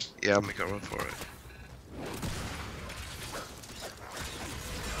 okay. Yeah, I'll make a run for it.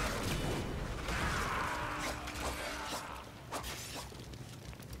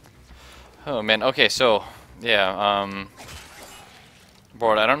 Oh man. Okay, so yeah.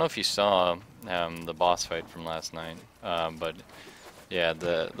 Board. I don't know if you saw the boss fight from last night, but yeah,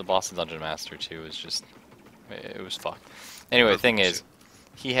 the boss of Dungeon Master 2 was just it was fucked. Anyway, the thing is,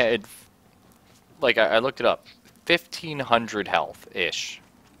 he had like I looked it up, 1,500 health ish,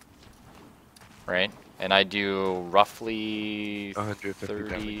 right? And I do roughly 150 30.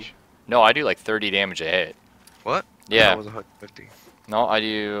 damage. No, I do like 30 damage a hit. What? Yeah. That was 150. No, I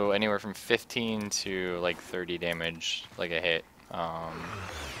do anywhere from 15 to like 30 damage, like a hit. Oh,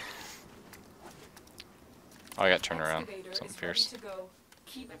 I got turned around. Excavator Something is fierce. ready to go.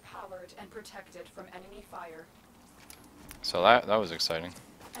 Keep it powered and protected from enemy fire. So that was exciting.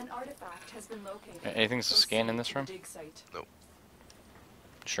 An artifact has been located. Anything to scan in this Proceed room? to the dig site.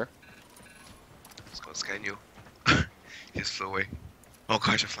 Sure. Let's go scan you. He just flew away. Oh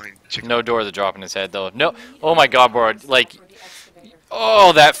gosh, I'm flying chicken. No door to drop in his head though. No. Oh my God, bro. Like, For the excavator.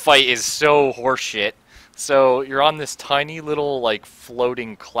 oh, that fight is so horseshit. So you're on this tiny little like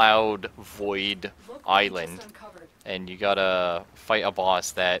floating cloud void Look what we just island, uncovered. and you gotta fight a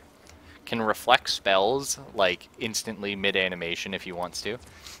boss that can reflect spells like instantly mid-animation if he wants to.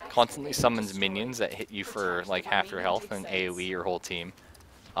 Constantly summons minions that hit you for like half your health and AoE your whole team.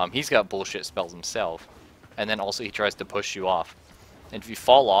 He's got bullshit spells himself, and then also he tries to push you off. And if you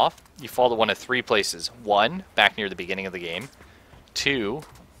fall off, you fall to one of three places. One, back near the beginning of the game. Two,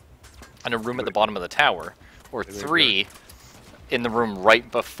 in a room at the bottom of the tower. Or three, in the room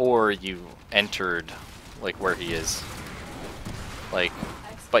right before you entered, like where he is. Like,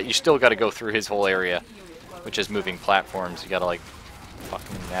 but you still got to go through his whole area, which is moving platforms. You got to like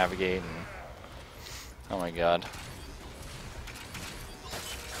fucking navigate and oh my God.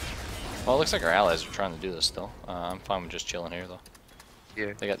 Well, it looks like our allies are trying to do this still. I'm fine with just chilling here though.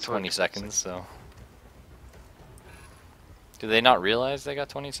 Yeah. They got it's 20 100%. seconds, so. Do they not realize they got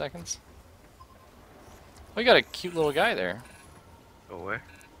 20 seconds? We got a cute little guy there. Oh, where?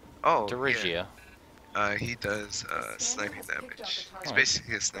 Oh, Derigia. yeah. He does sniping damage. He's Oh.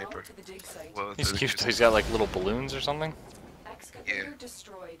 basically a sniper. Go to the dig site. Well, He's the cute. just- He's got like little balloons or something. Excavator Yeah.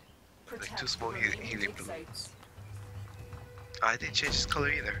 destroyed. Protect two small the remaining helium dig balloons. sites. I didn't change his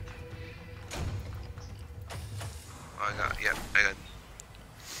color either. Oh, I got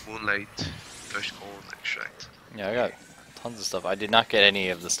Moonlight, Thirst Gold, Extract. Yeah, I got tons of stuff. I did not get any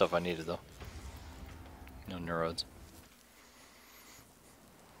of the stuff I needed though. No neurodes.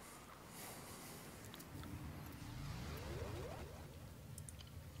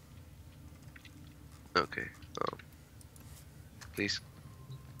 Okay, please.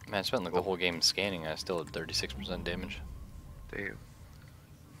 Man, I spent like the whole game scanning. I still had 36% damage. Damn.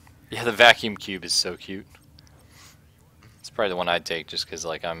 Yeah, the vacuum cube is so cute. It's probably the one I'd take just because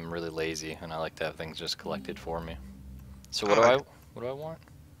like I'm really lazy and I like to have things just collected for me. So what do I want?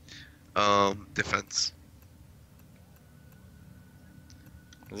 Defense.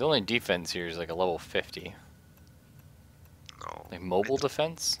 The only defense here is like a level 50. No. Like mobile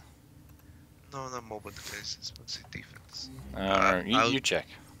defense? No, not mobile defense. It's mostly defense. You check.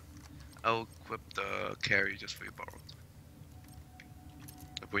 I'll equip the carry just for you borrowed.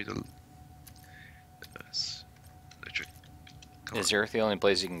 Avoid the electric. Come Is on. Earth the only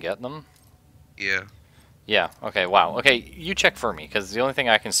place you can get them? Yeah. Yeah. Okay. Wow. Okay. You check for me, because the only thing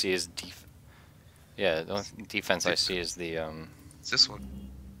I can see is Yeah. The only defense I see is the It's this one.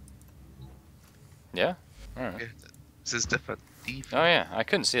 Yeah. All right. Yeah. This is defense. Oh yeah. I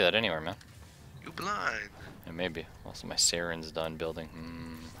couldn't see that anywhere, man. You blind. Yeah, maybe. Also, my Saren's done building.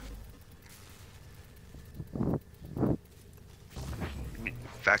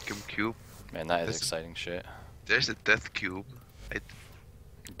 Vacuum cube. Man, that is This- exciting shit. There's a death cube.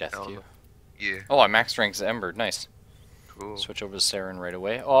 Death Oh, cube. Yeah. Oh, I max ranks Ember. Nice. Cool. Switch over to Saren right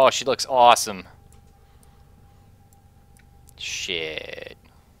away. Oh, she looks awesome. Shit.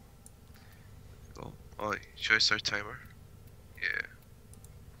 Go. Oh, should I start timer? Yeah.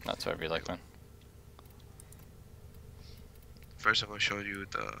 That's what I'd be like, man. First, I'm gonna show you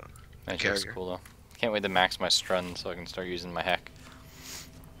the Man, she looks carrier. cool though. Can't wait to max my strun so I can start using my heck.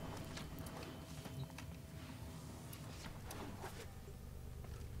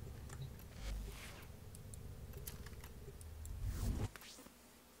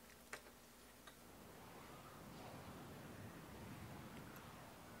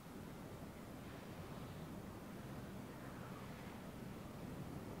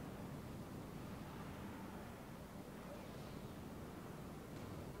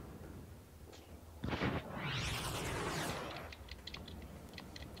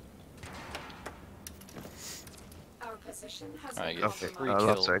 Our position has Alright, been get Okay, three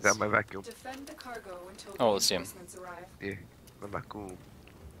compromised. kills. so I got my vacuum. Defend the cargo until Oh, let's see him. reinforcements arrive. Yeah, my vacuum.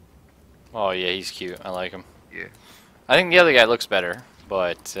 Oh yeah, he's cute. I like him. Yeah. I think the other guy looks better,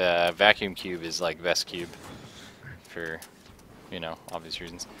 but Vacuum Cube is like best cube for, you know, obvious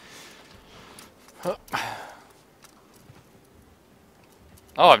reasons. Oh,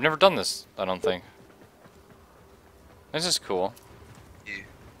 I've never done this, I don't think. This is cool. Yeah.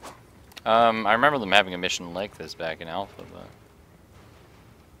 I remember them having a mission like this back in Alpha, but...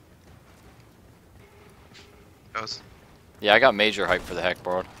 That was Yeah, I got major hype for the heck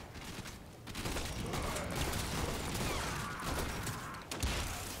board.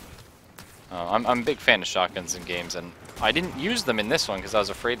 I'm a big fan of shotguns in games, and I didn't use them in this one because I was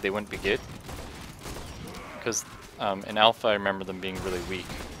afraid they wouldn't be good. Because in Alpha, I remember them being really weak.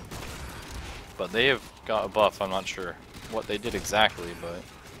 But they have got a buff. I'm not sure what they did exactly, but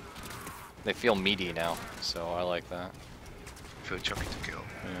they feel meaty now, so I like that. feel chunky to kill.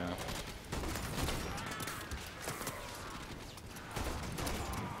 Yeah.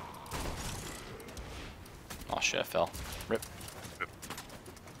 Oh shit, I fell. Rip.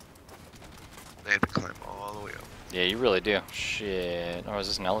 They had to climb all the way up. Yeah, you really do. Shit. Oh, is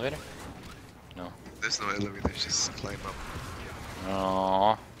this an elevator? No. There's no elevator, just climb up.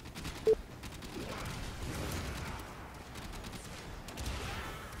 Aww.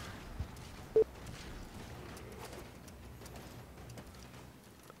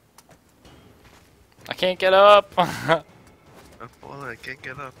 I can't get up! I'm falling, I can't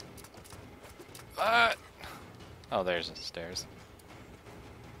get up. Oh, there's the stairs.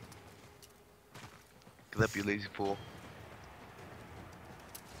 Get up, you lazy fool.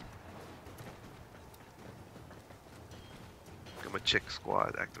 Got my chick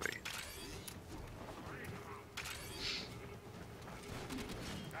squad activate.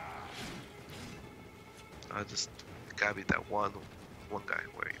 I just gotta be that one guy.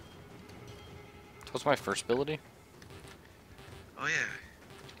 Where are you? What's my first ability? Oh yeah.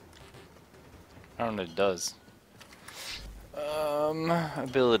 I don't know what it does.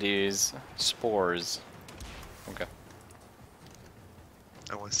 Abilities. Spores. Okay.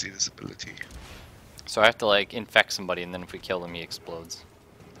 I want to see this ability. So I have to like infect somebody and then if we kill him he explodes.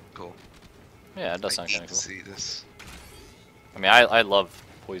 Cool. Yeah, it does I sound need kinda to cool. see this. I mean I love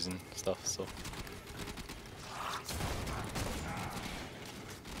poison stuff, so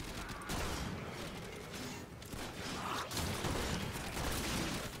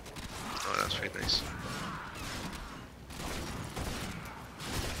Oh, that's very nice.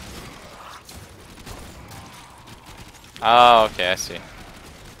 oh, okay, I see.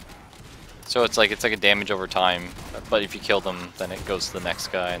 So it's like a damage over time, but if you kill them, then it goes to the next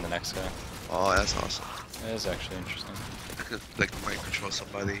guy and the next guy. Oh, that's awesome. That is actually interesting. I could like mind control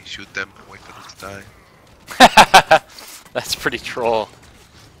somebody, shoot them, and wait for them to die. That's pretty troll.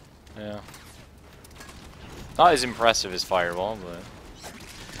 Yeah. Not as impressive as Fireball, but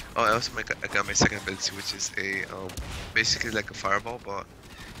Oh, I also I got my second ability, which is a basically like a fireball, but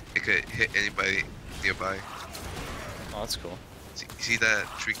it could hit anybody nearby. oh, that's cool. See that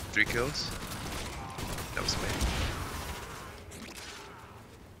three kills? That was me.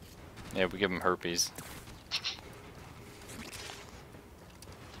 Yeah, we give him herpes.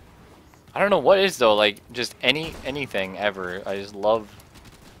 I don't know what is though, like just anything ever. I just love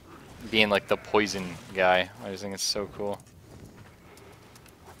being like the poison guy. I just think it's so cool.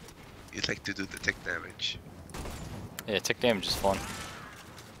 You'd like to do the tick damage. Yeah, tick damage is fun.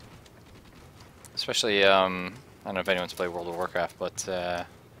 Especially, I don't know if anyone's played World of Warcraft, but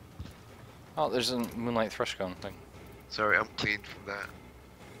oh, there's a Moonlight Thrushcone thing. Sorry, I'm clean from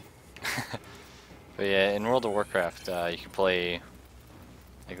that. But yeah, in World of Warcraft, you can play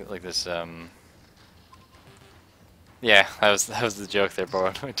like this. Yeah, that was the joke there,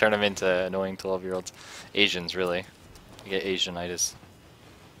 bro. We turn them into annoying 12-year-olds, Asians really. You get Asianitis.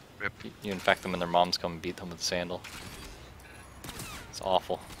 Rip. You infect them and their moms come and beat them with a sandal. It's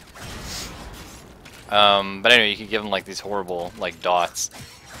awful. But anyway, you can give them like these horrible like dots,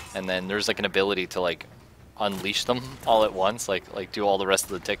 and then there's like an ability to like unleash them all at once, like do all the rest of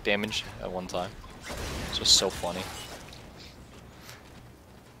the tick damage at one time. It's just so funny.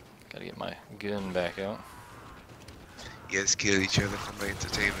 Gotta get my gun back out. Yes, kill each other for my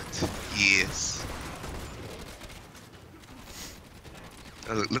entertainment. Yes.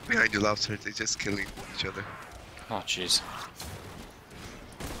 Oh, look behind you, Lobster. They're just killing each other. Oh, jeez.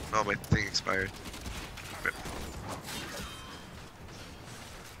 Oh, my thing expired. Rip.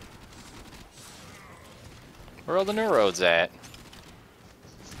 Where are all the new roads at?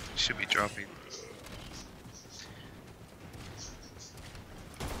 Should be dropping.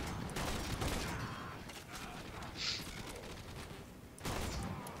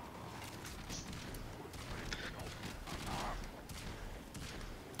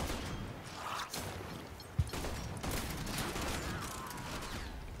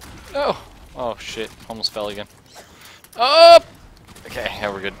 Oh! Oh shit, almost fell again. Up! Okay,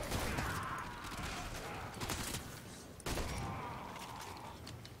 yeah, we're good.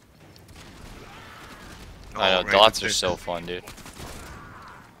 I know, right dots up are there. so fun, dude.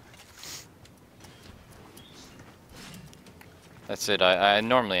 That's it, I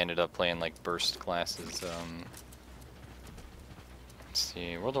normally ended up playing like burst classes. Let's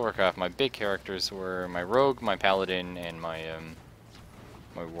see, World of Warcraft, my big characters were my rogue, my paladin, and my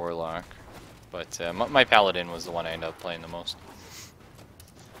my warlock. But my paladin was the one I ended up playing the most.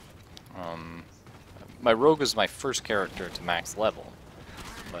 My rogue was my first character to max level,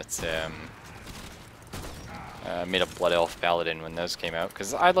 but I made a Blood Elf Paladin when those came out,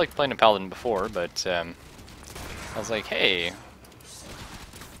 because I'd liked playing a Paladin before, but I was like, hey,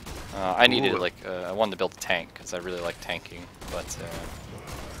 I needed, like, I wanted to build a tank, because I really like tanking, but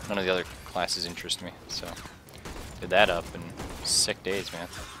none of the other classes interest me, so did that up in 6 days, man.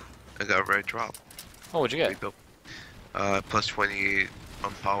 I got a red drop. Oh, what'd you get? Pretty dope. Plus 28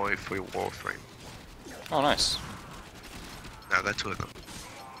 on power for your Warframe. Oh, nice. Now I got 2 of them.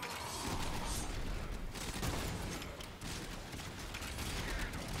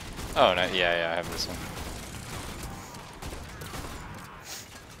 Oh, no, yeah, I have this one.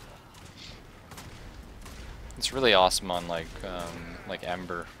 It's really awesome on, like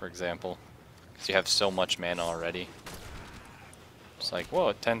Ember, for example, because you have so much mana already. It's like,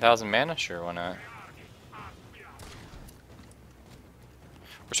 whoa, 10,000 mana? Sure, why not?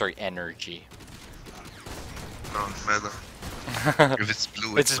 Or sorry, energy. No, mana. If it's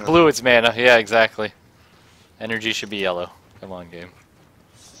blue, It's mana. blue, it's mana. Yeah, exactly. Energy should be yellow. Come on, game.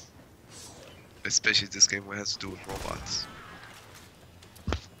 Especially this game where it has to do with robots.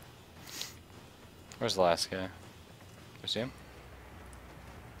 Where's the last guy? You see him?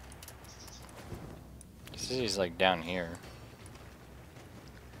 He says he's like down here.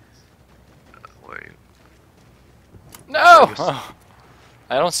 Where are you? No! Yes. Oh,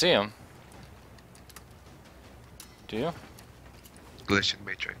 I don't see him. Do you? Glitch in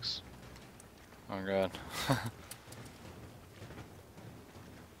Matrix. Oh god.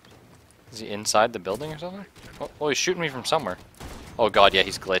 Is he inside the building or something? Oh, he's shooting me from somewhere. Oh god, yeah,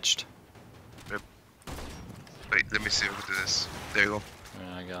 he's glitched. Wait, let me see if we can do this. There you go.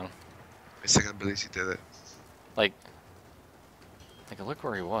 Yeah, I got him. My second ability did it. Like, look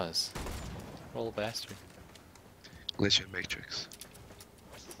where he was. Little bastard. Glitch in Matrix.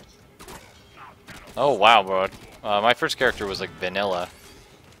 Oh wow, bro. My first character was like vanilla.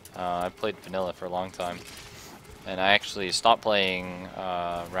 I played vanilla for a long time, and I actually stopped playing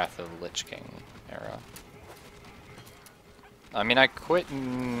Wrath of the Lich King era. I mean, I quit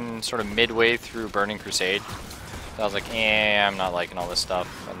sort of midway through Burning Crusade. I was like, I'm not liking all this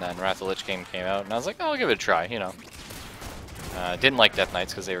stuff. And then Wrath of the Lich King came out, and I was like, oh, I'll give it a try, you know. Didn't like Death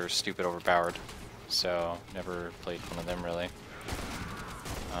Knights because they were stupid overpowered, so never played one of them really.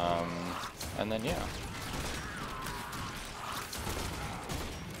 And then yeah.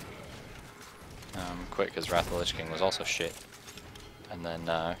 Quit because Wrath of the Lich King was also shit. And then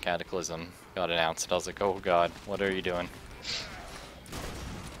Cataclysm got announced. I was like, oh god, what are you doing?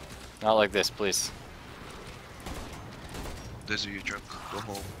 Not like this, please. This is your drunk. Go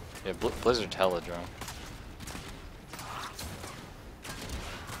home. Yeah, Blizzard's hella drunk.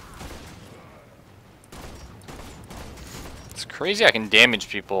 It's crazy I can damage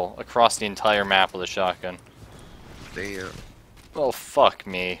people across the entire map with a shotgun. Damn. Oh, fuck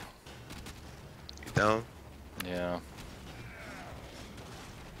me. You down? Yeah.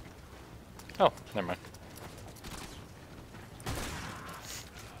 Oh, never mind.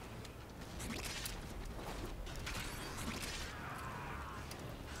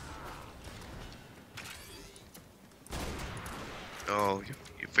 Oh,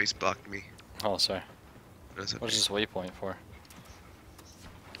 your face blocked me. Oh, sorry. That's okay. What is this waypoint for?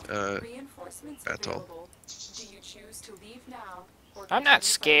 Reinforcements That's all. available. Do you choose to leave now or I'm continue not fighting.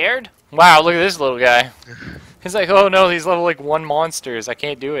 scared. Wow, look at this little guy. He's like, oh no, these level like 1 monsters. I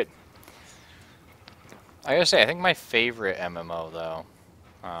can't do it. I gotta say, I think my favorite MMO though.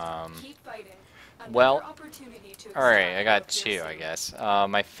 Keep fighting. Another Well, opportunity to all right, extract I more got of your 2, soul. I guess.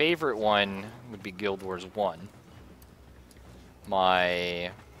 My favorite one would be Guild Wars 1.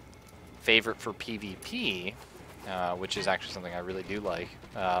 My favorite for PvP, which is actually something I really do like,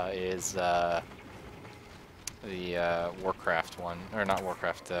 is the Warcraft one, or not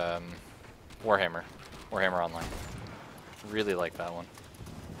Warcraft, Warhammer. Warhammer Online. Really like that one.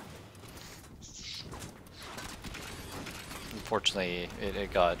 Unfortunately,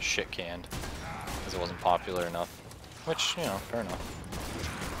 it got shit canned because it wasn't popular enough, which, you know, fair enough.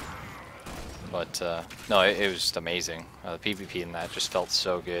 But no, it was just amazing. The PvP in that just felt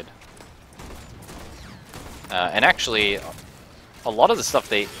so good. And actually, a lot of the stuff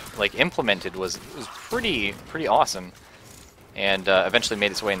they like implemented was pretty awesome, and eventually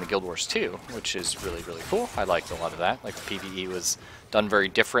made its way into Guild Wars 2, which is really cool. I liked a lot of that. Like the PvE was done very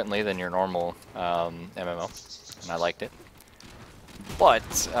differently than your normal MMO, and I liked it. But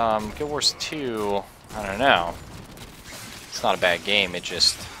Guild Wars 2, I don't know. It's not a bad game. It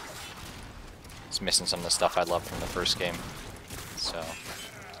just it's missing some of the stuff I loved from the first game. So,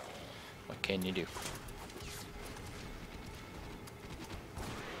 what can you do?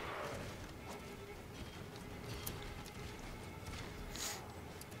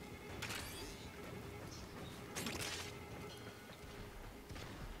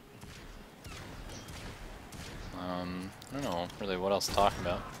 I don't know really what else to talk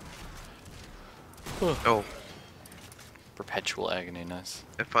about. Oh, Perpetual agony, nice.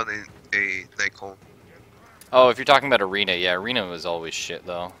 I found a Nikon. Oh, if you're talking about Arena, yeah, Arena was always shit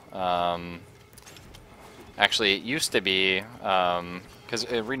though. Actually, it used to be,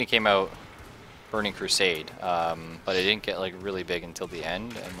 because Arena came out Burning Crusade, but it didn't get like really big until the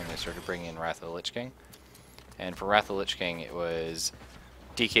end, and when they started bringing in Wrath of the Lich King. And for Wrath of the Lich King, it was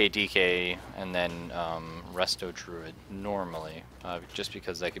DK, and then Resto Druid normally, just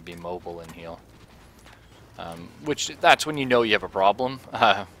because they could be mobile and heal. Which, that's when you know you have a problem,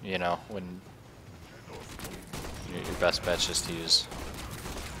 you know, when your best bet's just to use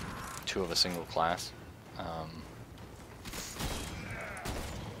 2 of a single class.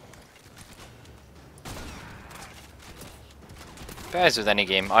 As with any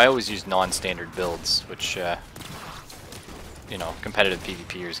game, I always use non-standard builds, which, you know, competitive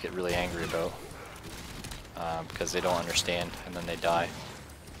PvPers get really angry about, because they don't understand, and then they die.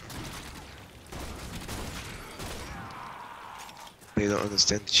 They don't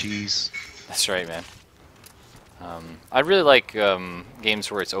understand cheese. That's right, man. I really like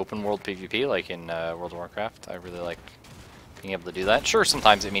games where it's open world PvP, like in World of Warcraft. I really like being able to do that. Sure,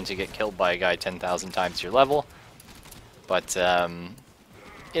 sometimes it means you get killed by a guy 10,000 times your level, but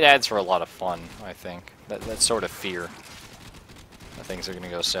it adds for a lot of fun, I think. That sort of fear that things are going to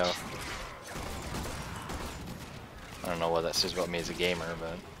go south. I don't know what that says about me as a gamer,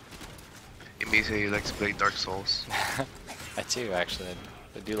 but... It means that you like to play Dark Souls. I do, actually.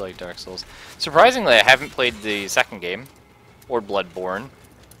 I do like Dark Souls. Surprisingly, I haven't played the second game, or Bloodborne.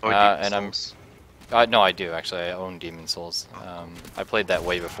 Or And Demon Souls. no, I do, actually. I own Demon Souls. I played that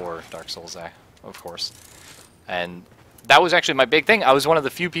way before Dark Souls, of course. And that was actually my big thing. I was one of the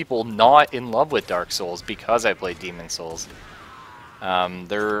few people not in love with Dark Souls because I played Demon Souls.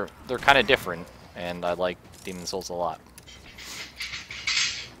 They're kind of different, and I like Demon Souls a lot.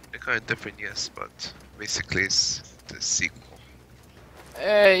 They're kind of different, yes, but basically it's the sequel.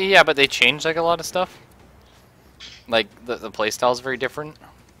 Yeah, but they changed like a lot of stuff. Like the playstyle is very different.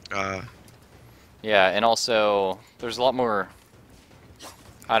 Yeah, and also there's a lot more.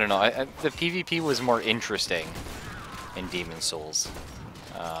 I don't know. The PvP was more interesting in Demon Souls.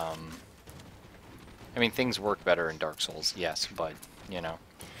 I mean, things work better in Dark Souls, yes, but you know,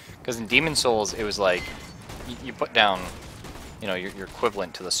 because in Demon Souls it was like you put down, you know, your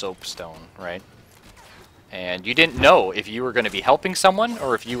equivalent to the soapstone, right? And you didn't know if you were going to be helping someone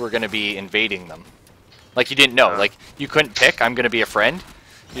or if you were going to be invading them. Like, you didn't know. Like, you couldn't pick, I'm going to be a friend.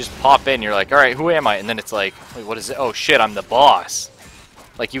 You just pop in, you're like, alright, who am I? And then it's like, wait, what is it? Oh shit, I'm the boss.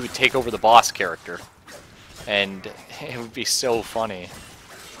 Like, you would take over the boss character. And it would be so funny.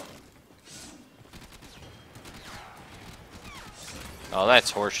 Oh,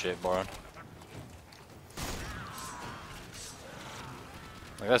 that's horseshit, bro.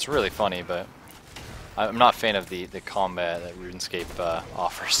 Like, that's really funny, but I'm not a fan of the combat that RuneScape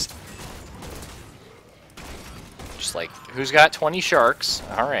offers. Just like, who's got 20 sharks?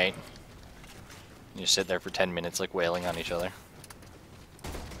 Alright. You sit there for 10 minutes like wailing on each other.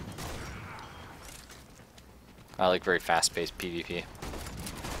 I like very fast-paced PvP.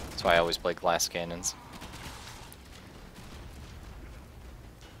 That's why I always play glass cannons.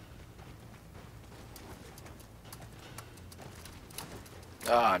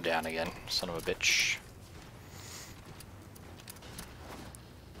 Oh, I'm down again. Son of a bitch.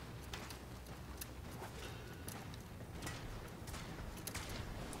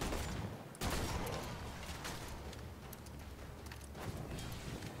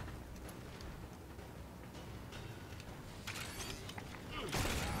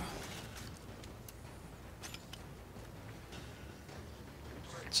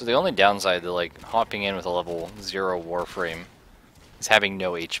 So the only downside to like hopping in with a level 0 Warframe is having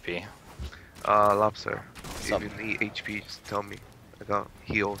no HP. Lobster. Sup? If you need HP, just tell me. I got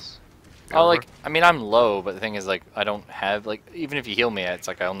heals. Oh, like, I mean, I'm low, but the thing is, like, I don't have, like, even if you heal me, it's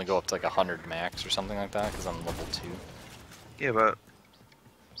like I only go up to like 100 max or something like that, because I'm level 2. Yeah, but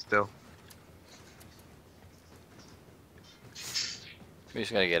still. We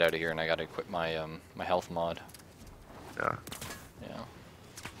just gotta get out of here, and I gotta equip my my health mod. Yeah. Yeah.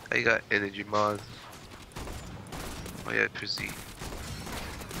 I got energy mods. Oh yeah, proceed.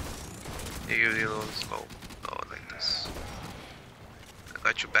 Yeah, you're a little slow. Oh, like this. I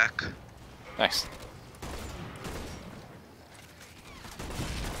got your back. Nice.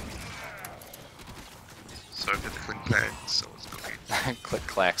 Sorry for the clink clank, so it's okay. Click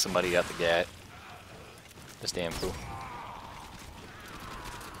clack, somebody got the gat. This damn fool.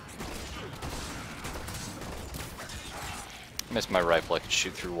 Missed my rifle, I could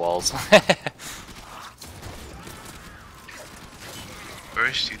shoot through walls.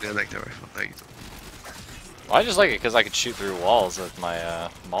 First, you didn't like the rifle, now you don't. Well, I just like it because I could shoot through walls with my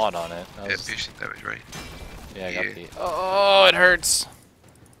mod on it. That Yeah, was, piercing damage, right? yeah, I got yeah. the. Oh, it hurts.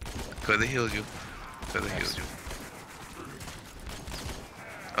 Could've healed you. Could've Nice. healed you.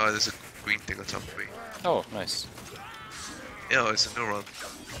 Oh, there's a green thing on top of me. Oh, nice. Yeah, it's a new run.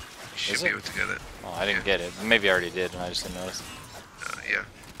 You should Is be it? able to get it. Oh, I didn't get it. Maybe I already did, and I just didn't notice. Yeah.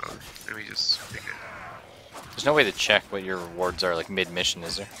 Let me just pick it. There's no way to check what your rewards are like mid-mission,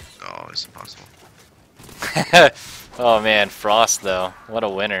 is there? Oh, it's impossible. Oh man, Frost though, what a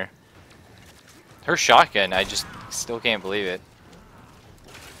winner. Her shotgun, I just still can't believe it.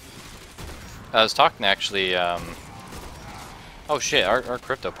 I was talking actually, oh shit, our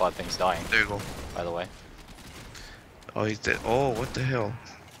CryptoPod thing's dying, There you go. by the way. Oh, he's dead. Oh, what the hell?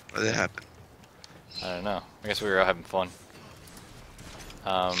 What did happen? I don't know. I guess we were out having fun.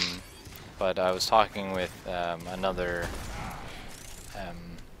 But I was talking with another,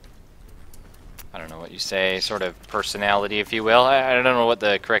 I don't know what you say, sort of personality, if you will. I don't know what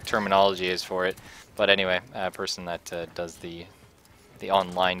the correct terminology is for it, but anyway, a person that does the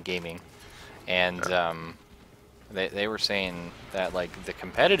online gaming, and they were saying that like the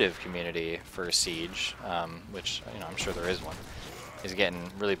competitive community for Siege, which you know I'm sure there is one, is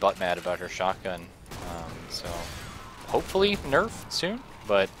getting really butt mad about her shotgun. So hopefully nerf soon,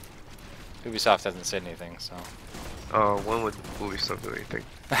 but Ubisoft hasn't said anything, so. When would Ubisoft do anything?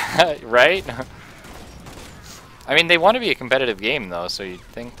 Right? I mean, they want to be a competitive game, though, so you'd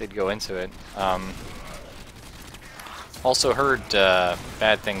think they'd go into it. Also heard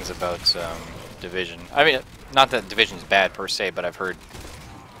bad things about Division. I mean, not that Division's bad per se, but I've heard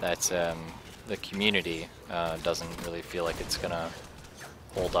that the community doesn't really feel like it's gonna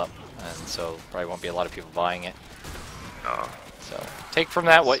hold up, and so probably won't be a lot of people buying it. So take from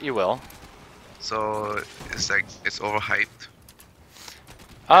that what you will. So it's like it's overhyped.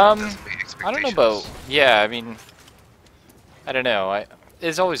 I Doesn't meet don't know expectations. about. Yeah, I mean, I don't know.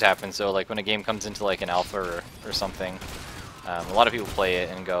 It's always happens. So like when a game comes into like an alpha or something, a lot of people play it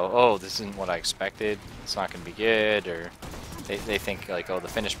and go, "Oh, this isn't what I expected. It's not going to be good," or they think like, "Oh, the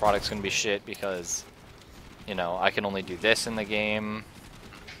finished product's going to be shit because, you know, I can only do this in the game."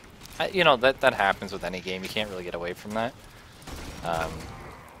 You know that happens with any game. You can't really get away from that.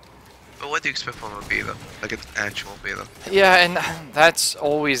 But what do you expect from a beta? Like an actual beta? Yeah, and that's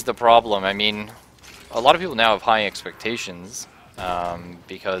always the problem. I mean, a lot of people now have high expectations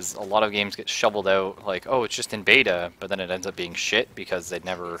because a lot of games get shoveled out like, oh, it's just in beta, but then it ends up being shit because they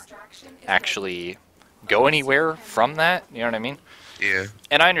never actually go anywhere from that. You know what I mean? Yeah.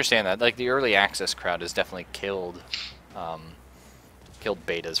 And I understand that. Like the early access crowd has definitely killed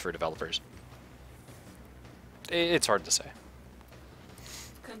betas for developers. It's hard to say.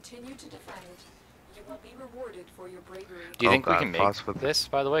 Continue to defend. You will be rewarded for your bravery. Do you Oh think we God, can make possibly. this,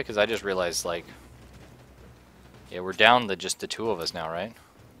 by the way? Because I just realized, like, yeah, we're down to just the two of us now, right?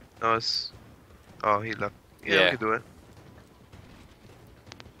 No, it's. Oh, he left. Yeah, Yeah. we can do it.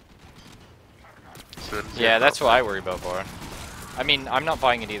 So Yeah, that's what I worry about, Bora. I mean, I'm not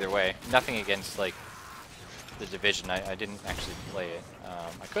buying it either way. Nothing against, like, the Division. I didn't actually play it.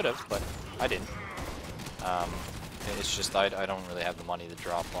 I could have, but I didn't. It's just I don't really have the money to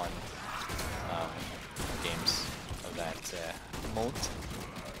drop on games of that mode.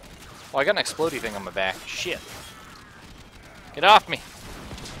 Oh, I got an explodey thing on my back. Shit. Get off me!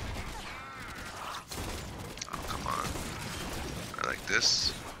 Oh, come on. I like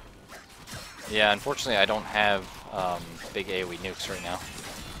this. Yeah, unfortunately I don't have big AoE nukes right now.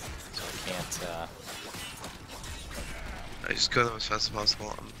 So I can't... I just kill them as fast as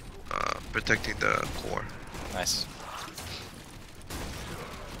possible. I'm protecting the core. Nice.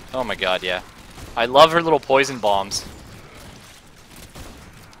 Oh my god, yeah. I love her little poison bombs.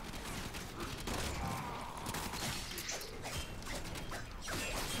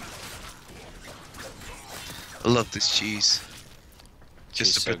 I love this cheese.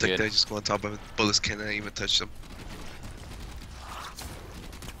 Just She's to so protect good. it, I just go on top of it. Bullets cannot even touch them.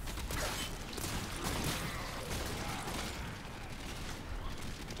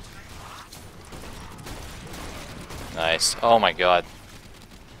 Nice. Oh my god.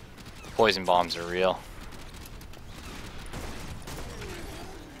 Poison bombs are real.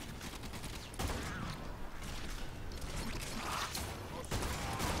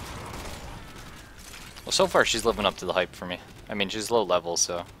 Well, so far she's living up to the hype for me. I mean, she's low level,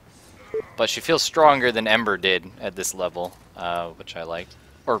 so... But she feels stronger than Ember did at this level, which I liked.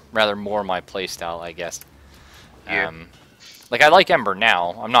 Or rather, more my playstyle, I guess. Yeah. Like, I like Ember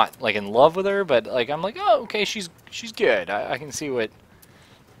now. I'm not, like, in love with her, but, like, I'm like, oh, okay, she's good. I can see what...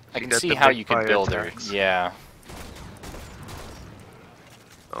 I She can got see the how big you can fire build her. attacks. Yeah.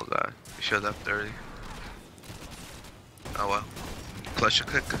 Oh god, you showed up dirty. Oh well. Clutch a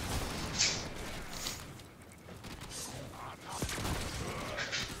kick.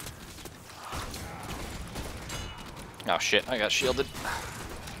 Oh shit, I got shielded.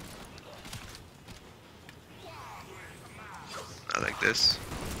 I like this.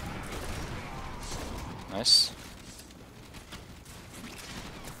 Nice.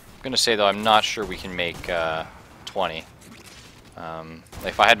 I'm gonna say though, I'm not sure we can make 20.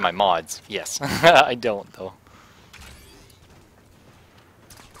 If I had my mods, yes. I don't though.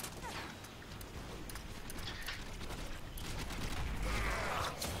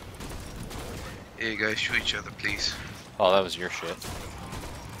 Yeah, you guys shoot each other, please. Oh, that was your shit.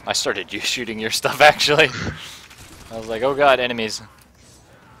 I started you shooting your stuff actually. I was like, oh god, enemies.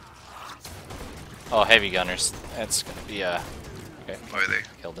 Oh, heavy gunners. That's gonna be okay. Where are they?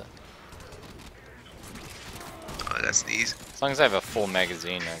 Killed it. Oh, that's these. As long as I have a full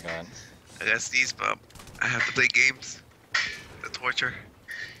magazine, I got. I got these, but I have to play games. The torture.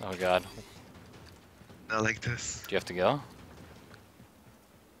 Oh god. Not like this. Do you have to go?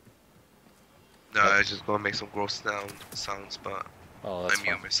 No, I just gonna make some gross sounds, but Oh, I that's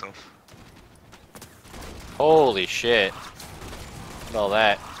mute fine. myself. Holy shit. Look at all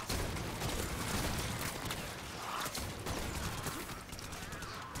that.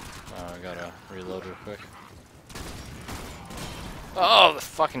 Oh, I gotta reload real quick. Oh, the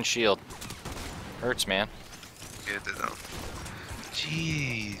fucking shield. Hurts, man. Get it down.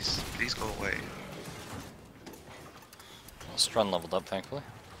 Jeez, please go away. Well, Strun leveled up, thankfully.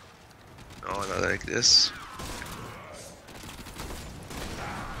 No, not like this.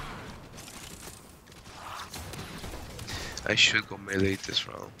 I should go melee this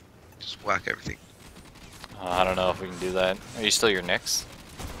round. Just whack everything. I don't know if we can do that. Are you still your Nyx?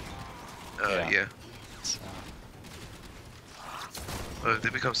 Yeah. So, But if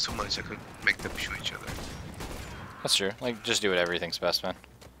it becomes too much, I could make them shoot each other. that's true. Like, just do what everything's best, man.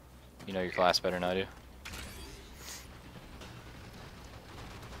 You know your class better than I do.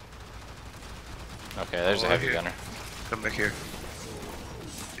 Okay, there's a Oh, heavy here. gunner. Come back here.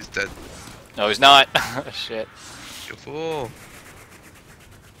 He's dead. No, he's not. Shit. You fool.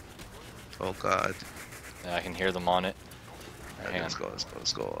 Oh god. Yeah, I can hear them on it. Alright, Okay, hang let's on. go, let's go,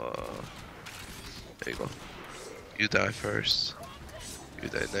 let's go. There you go. You die first. You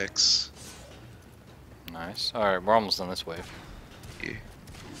die next. Nice. Alright, we're almost on this wave. Yeah.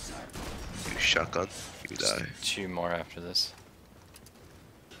 You shotgun. You Just die. 2 more after this.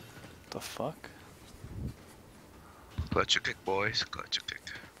 The fuck? Clutch your kick, boys. Clutch your kick.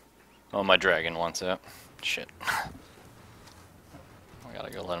 Oh, my dragon wants out. Shit. I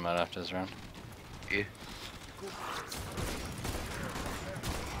gotta go let him out after this round. Yeah.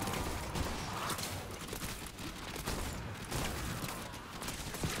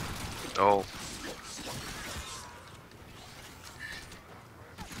 Oh.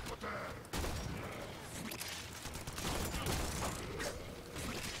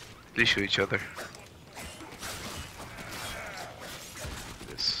 Please shoot each other.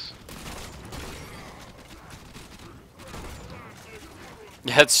 This.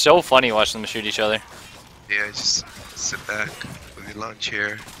 Yeah, it's so funny watching them shoot each other. Yeah, just sit back with your lawn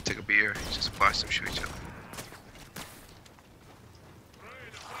chair, take a beer, just watch them shoot each other.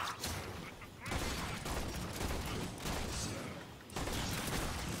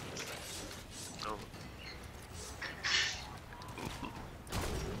 Oh.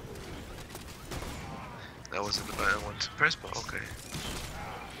 That wasn't the button I wanted to press, but okay.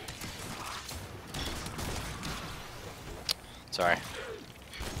 Sorry.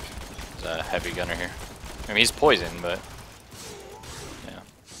 There's a heavy gunner here. I mean, he's poisoned, but yeah.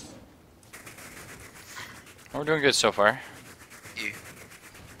 We're doing good so far. Yeah.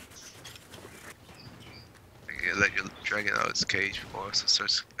 Okay, let your dragon out of its cage before it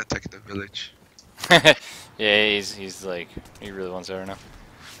starts attacking the village. Yeah, he's like, he really wants out right now.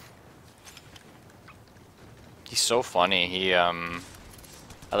 He's so funny. He I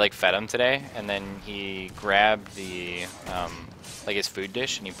like fed him today, and then he grabbed the like his food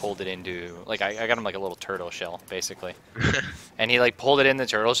dish, and he pulled it into like I got him like a little turtle shell basically, and he like pulled it in the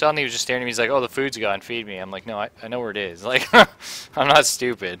turtle shell, and he was just staring at me. He's like, "Oh, the food's gone. Feed me." I'm like, "No, I know where it is. Like, I'm not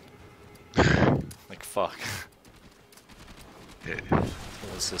stupid." Like, fuck. Yeah,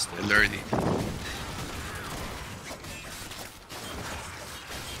 Little sister. learning.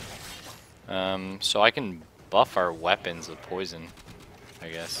 So I can buff our weapons with poison, I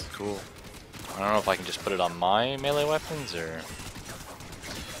guess. Cool. I don't know if I can just put it on my melee weapons or.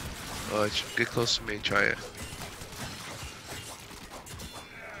 Get close to me and try it.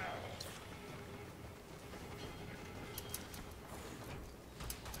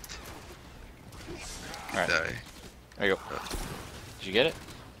 Alright, Die. there you go. Did you get it?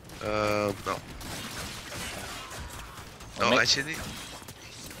 No. Well, No, make- actually,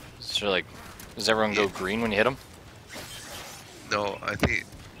 So like, does everyone go Yeah. green when you hit them? no, I think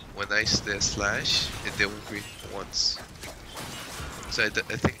when I did slash, it did green once. So I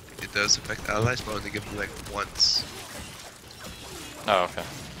think it does affect allies, but only give them like once. Oh, okay.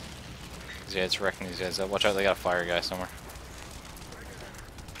 Yeah, it's wrecking these guys up. Watch out, they got a fire guy somewhere.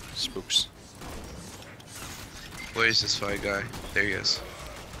 Spooks. Where is this fire guy? There he is.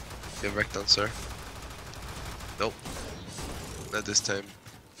 Get wrecked on, sir. Nope. Not this time.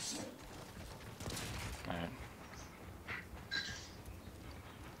 Alright.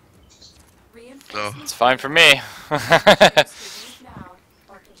 Oh, It's fine for me. Reinforcements now,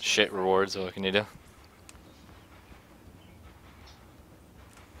 or continue Shit fighting. rewards, what can you do?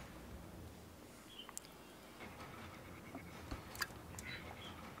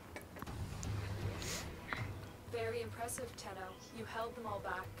 Very impressive, Tenno. You held them all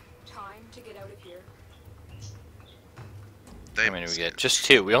back. Time to get out of here. How many we get? Just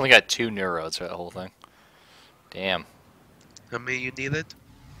two. We only got 2 neurodes for that whole thing. Damn. How many you needed?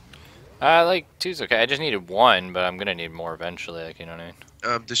 Like, 2's okay. I just needed 1, but I'm gonna need more eventually, like, you know what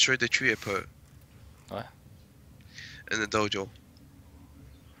I mean? Destroy the tree I put. What? In the dojo.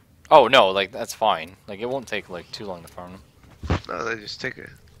 Oh, no, like, that's fine. Like, it won't take, like, too long to farm them. No, then just take it.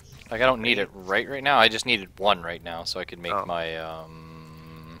 Like, I don't need it right now. I just needed 1 right now, so I could make Oh. my,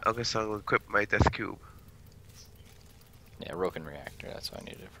 Okay, so I'll equip my death cube. yeah, Roken reactor. That's what I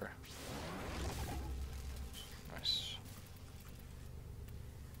needed it for. Nice.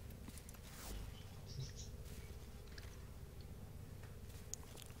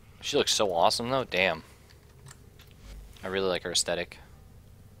 She looks so awesome, though. Damn. I really like her aesthetic.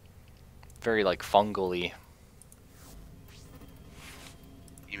 Very, like, fungal-y.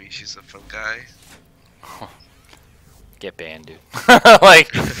 You mean she's a fun guy? Get banned, dude. Like,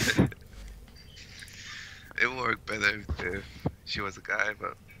 It would work better if she was a guy,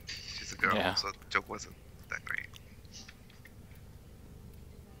 but she's a girl, Yeah. so the joke wasn't that great.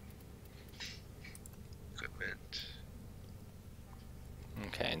 Equipment.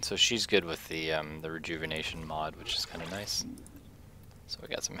 okay, and so she's good with the rejuvenation mod, which is kind of nice. So we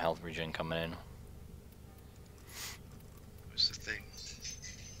got some health regen coming in. Where's the thing?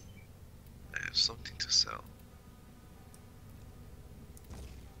 I have something to sell.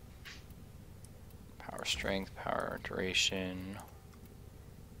 Power strength, power duration.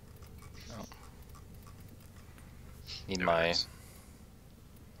 Oh. Need There it my is.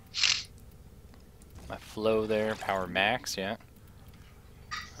 flow there, power max, yeah.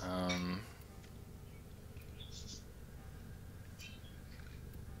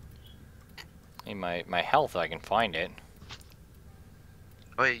 Need my health, I can find it.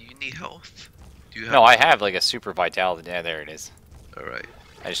 Oh yeah, you need health? Do you have No, I have like a super vitality. Yeah, there it is. Alright.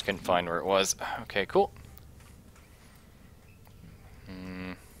 I just couldn't find where it was. Okay, cool.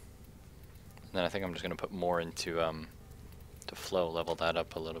 Then I think I'm just gonna put more into to flow, level that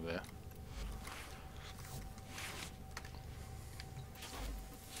up a little bit.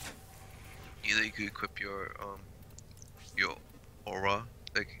 you know you could equip your aura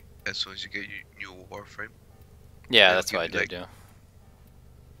like as soon as you get your new Warframe. Yeah, It'll that's give what I you, did like,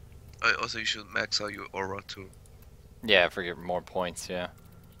 do. Also, you should max out your aura too. Yeah, for get more points. Yeah.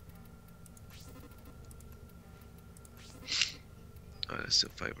 Oh, that's still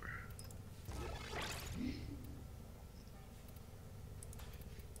fiber.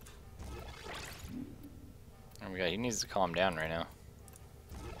 Oh my god, he needs to calm down right now.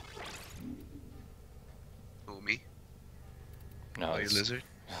 Oh, me? No, Oh, you it's lizard?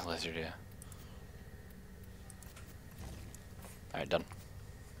 lizard. Yeah. All right, done.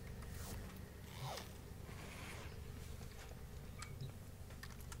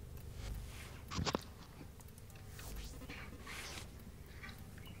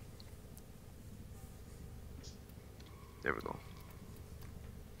 There we go.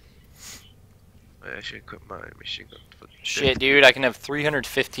 I actually equip my machine gun for Shit, death. dude, I can have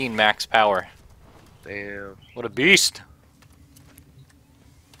 315 max power. Damn. What a beast!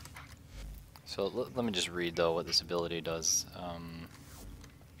 So let me just read though what this ability does.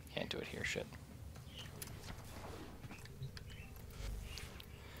 Can't do it here. Shit.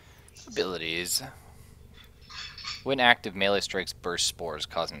 Abilities. When active, melee strikes burst spores,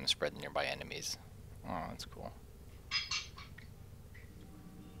 causing them to spread to nearby enemies. Oh, that's cool.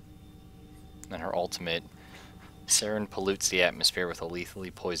 Then her ultimate. Saren pollutes the atmosphere with a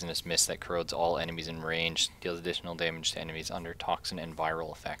lethally poisonous mist that corrodes all enemies in range, deals additional damage to enemies under toxin and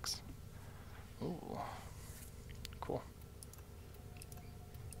viral effects. Ooh. Cool.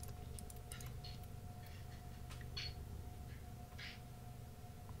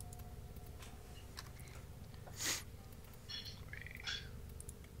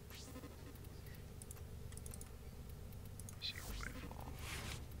 Machine rifle.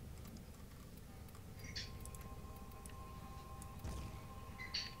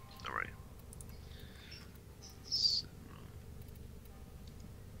 Alright. So,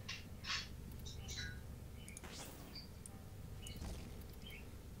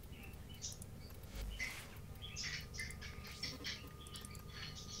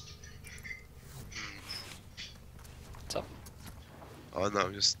 What's up? oh no,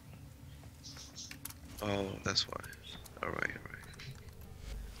 I'm just. Oh, that's why. Alright, alright.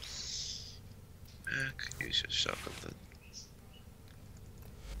 I could use your shotgun then.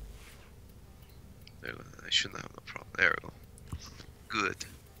 There we go. I shouldn't have no problem. There we go. Good.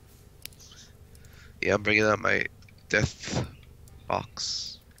 Yeah, I'm bringing out my death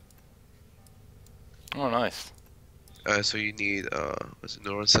box. Oh, nice. So you need what's it,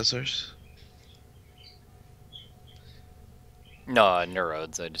 neuron sensors? No,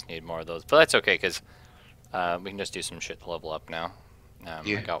 neurodes. I just need more of those. But that's okay, because we can just do some shit to level up now.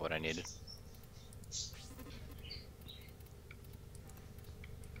 Yeah. I got what I needed.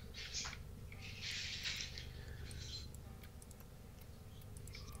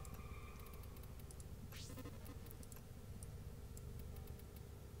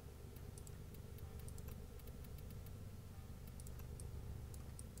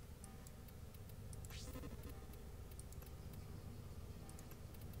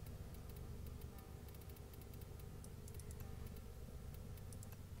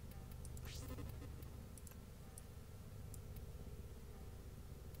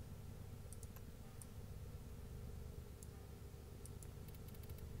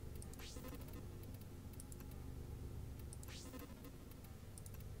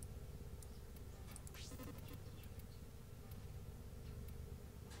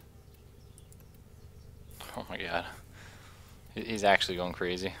 Oh my god. He's actually going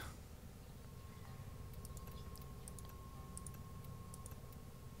crazy.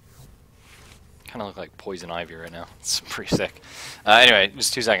 Kind of look like Poison Ivy right now. It's pretty sick. Anyway,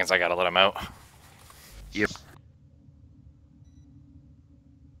 just 2 seconds. I gotta let him out. Yep.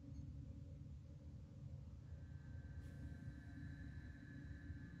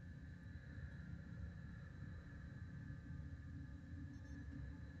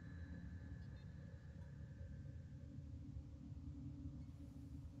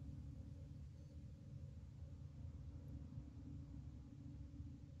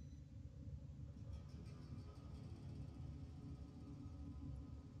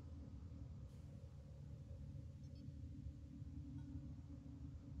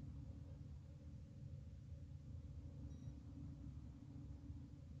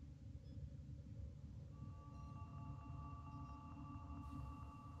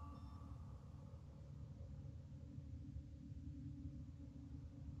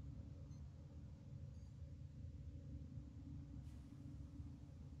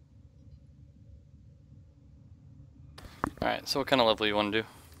 Alright, so what kind of level you want to do?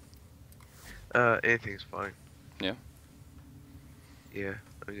 Anything's fine. Yeah. Yeah,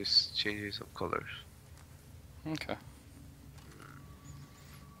 I'm just changing some colors. Okay.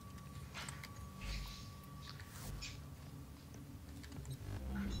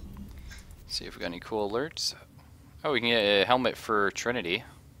 See if we got any cool alerts. Oh, we can get a helmet for Trinity.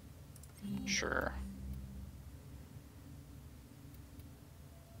 Sure.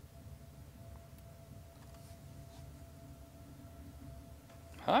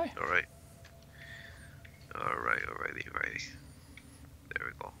 Hi. Alright. Alrighty. There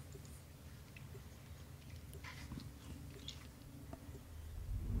we go.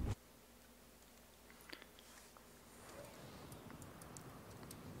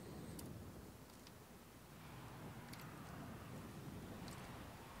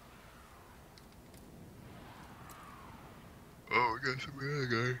 Oh, we got some other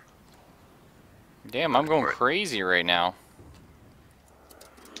guy. Damn, I'm going Alright. crazy right now.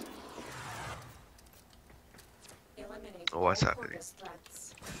 Eliminate Oh, what's all happening? Corvus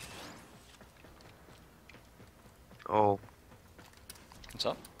threats. Oh, What's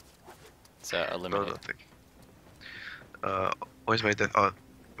up? It's no, eliminate. nothing. Where's my death? Oh,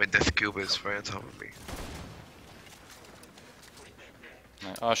 my death cube is right on top of me.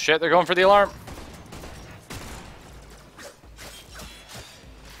 Oh shit, they're going for the alarm.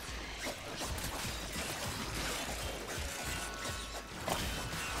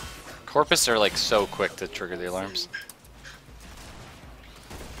 Corpus are like so quick to trigger the alarms.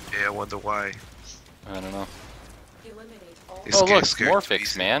 Yeah, I wonder why. I don't know. Eliminate all It's Oh look, scared to Morphix,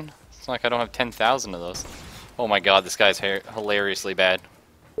 easy. man. It's not like I don't have 10,000 of those. Oh my god, this guy's hilariously bad.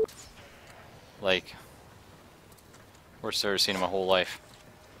 Like, worst I've ever seen in my whole life.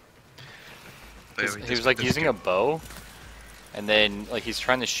 But yeah, He just was put like this using a cube- bow, and then like he's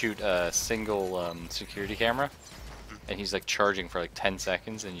trying to shoot a single security camera, and he's like charging for like 10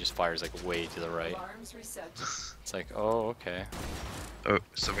 seconds, and he just fires like way to the right. alarms reset. It's like, oh okay. Oh,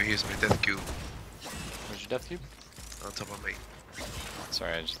 so here's my death cube Where's your death cube? on top of me.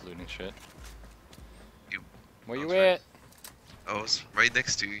 Sorry, I just looting shit. You- Where you that's right. at? I was right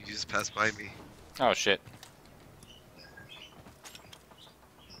next to you. You just passed by me. Oh shit.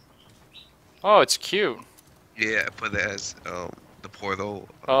 Oh, it's cute. Yeah, I put it as the portal.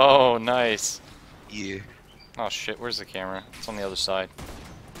 Oh, nice. Yeah. Oh shit, where's the camera? It's on the other side.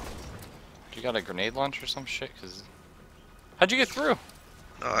 You got a grenade launcher or some shit? Cause how'd you get through?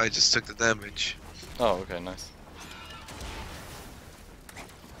 Oh, I just took the damage. Oh, okay, nice.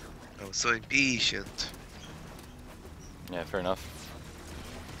 I was so impatient. Yeah, fair enough.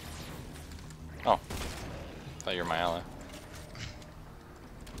 Oh, thought you were my ally.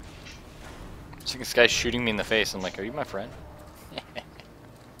 So this guy's shooting me in the face. I'm like, are you my friend?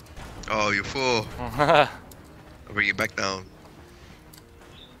 Oh, you fool! Oh, I'll bring you back down.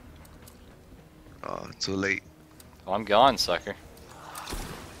 Oh, too late. I'm gone, sucker.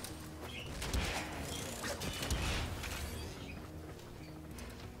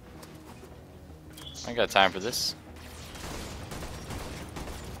 I ain't got time for this.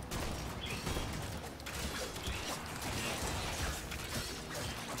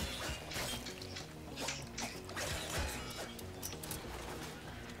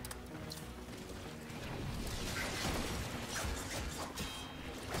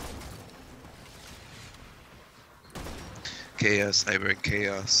 Chaos, I bring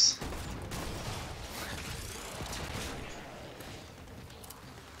chaos.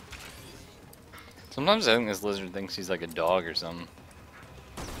 Sometimes I think this lizard thinks he's like a dog or something.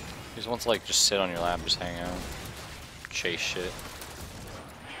 He just wants to like just sit on your lap, just hang out, chase shit.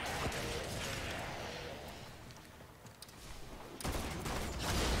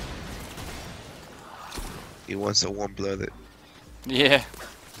 He wants a warm-blooded. Yeah.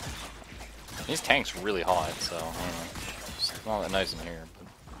 These tanks really hot, so I don't know. It's not that nice in here, but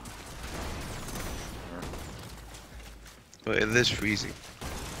But it is freezing.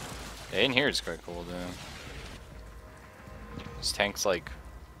 yeah, in here it's quite cold. Yeah. This tank's like,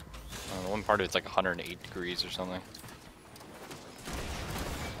 one part of it's like 108 degrees or something.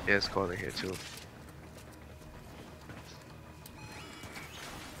 Yeah, it's cold in here too.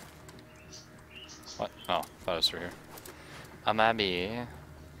 What? Oh, thought it was through here. I'm Abby.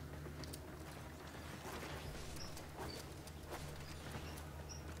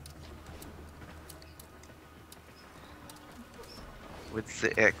 What's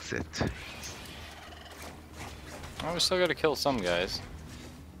the exit? Oh, we still gotta kill some guys.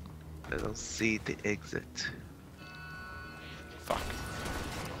 I don't see the exit. Fuck.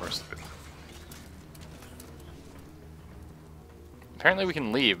 Of course. Apparently we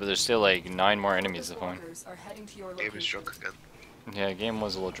can leave, but there's still like 9 more enemies to find. Workers are heading to your Game is location. drunk again. Yeah, game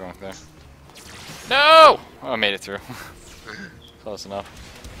was a little drunk there. No! Oh, I made it through. Close enough.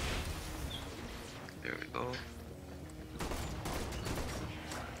 There we go.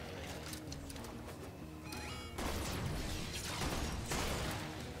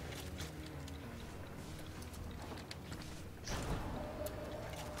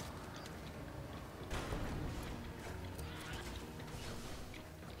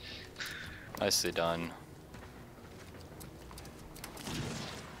 Nicely done.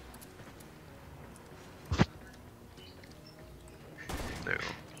 There we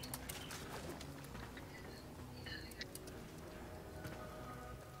go.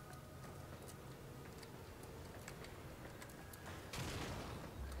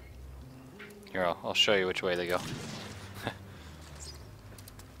 Here, I'll show you which way they go.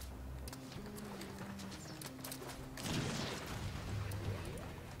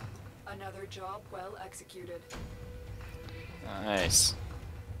 Another job well executed. Nice.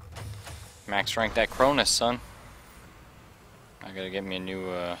 Max rank that Cronus, son. I gotta get me a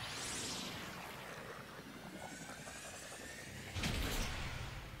new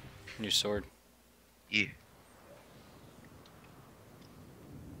sword. Yeah.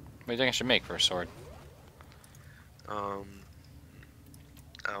 What do you think I should make for a sword? I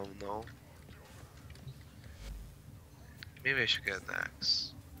don't know. Maybe I should get an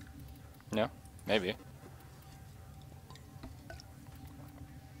axe. No? Maybe.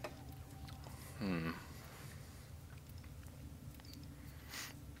 Hmm.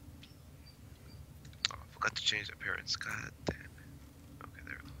 Oh, I forgot to change the appearance. God damn it. Okay,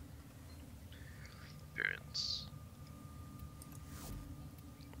 there we go. Appearance.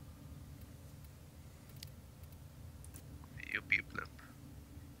 You'll be a blimp.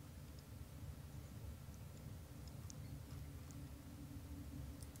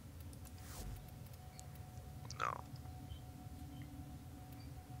 No.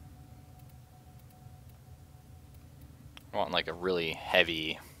 I want like a really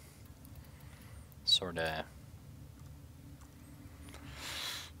heavy sort of.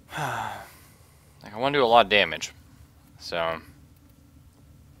 Like I want to do a lot of damage, so I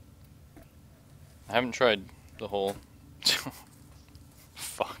haven't tried the whole.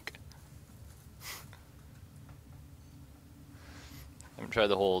 Fuck. Haven't tried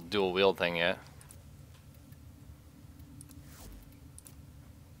the whole dual wield thing yet.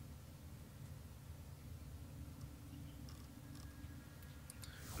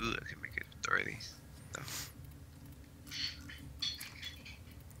 Ooh, I can make it already. No.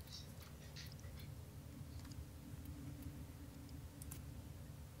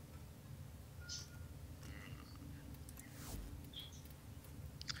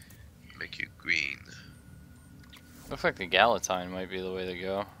 Make you green. Looks like the Galatine might be the way to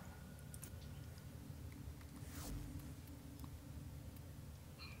go.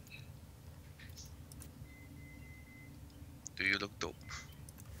 Do you look dope?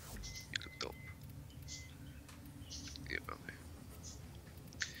 You look dope. Yep, okay.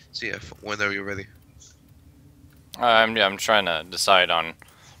 So yeah, when are you ready? I'm trying to decide on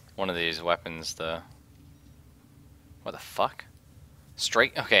one of these weapons. What the fuck?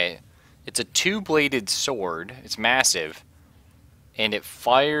 Straight. Okay, it's a two-bladed sword. It's massive, and it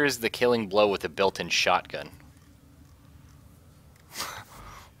fires the killing blow with a built-in shotgun.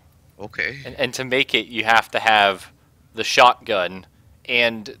 Okay. And to make it, you have to have the shotgun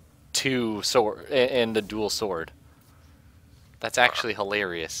and two sword and the dual sword. That's actually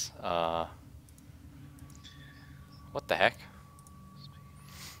hilarious. What the heck?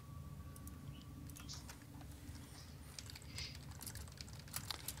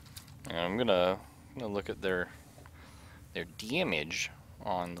 And I'm gonna look at their damage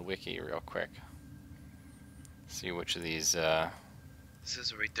on the wiki real quick. See which of these. This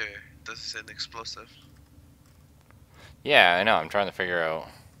is right there. Does it say an explosive? Yeah, I know. I'm trying to figure out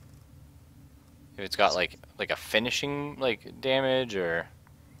if it's got like a finishing like damage or.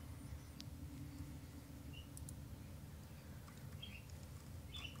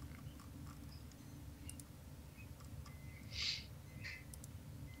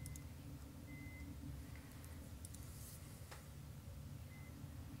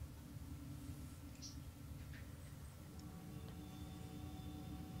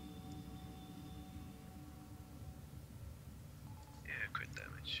 Yeah, crit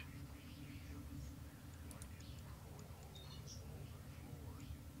damage.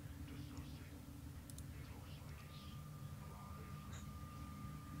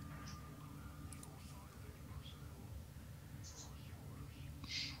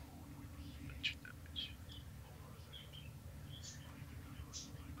 Much damage.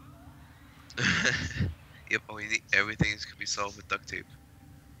 Yep, everything can be solved with duct tape.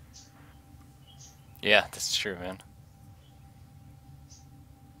 Yeah, that's true, man.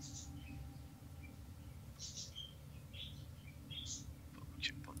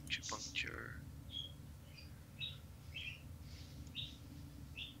 Puncture, puncture, puncture.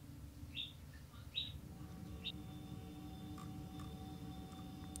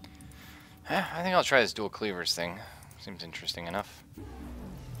 I think I'll try this dual cleavers thing. Seems interesting enough.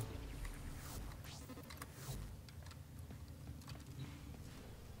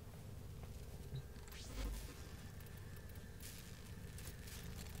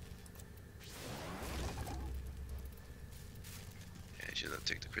 Yeah, I should not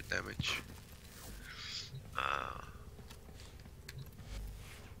take the crit damage. Uh,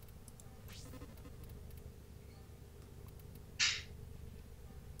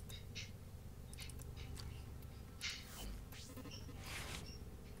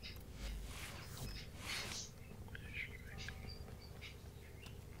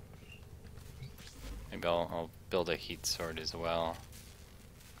 Maybe I'll build a heat sword as well.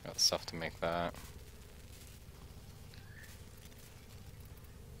 Got stuff to make that.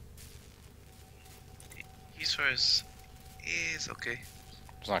 His first is okay.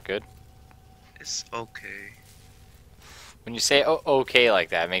 It's not good. It's okay. When you say okay like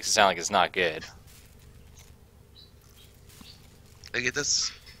that, it makes it sound like it's not good. Like it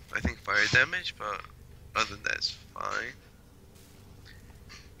does, I think, fire damage, but other than that, it's fine.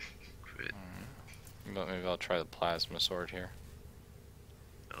 Crit. But maybe I'll try the plasma sword here.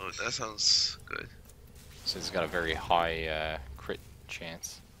 Oh, that sounds good. So it's got a very high crit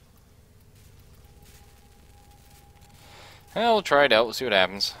chance. Well, we'll try it out. We'll see what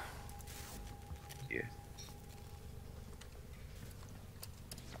happens. Yeah.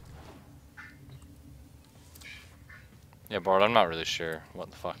 Yeah, Bart, I'm not really sure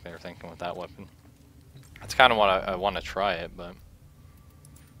what the fuck they were thinking with that weapon. That's kind of what I want to try it, but...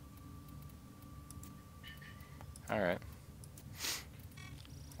 Alright.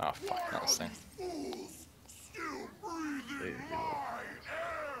 Oh, fuck, that was thing. There you go.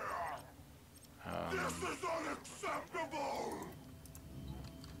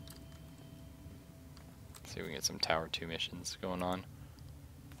 See if we can get some Tower 2 missions going on.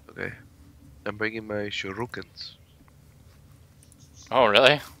 Okay. I'm bringing my shurikens. Oh,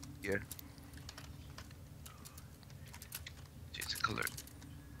 really? Yeah. Change the color.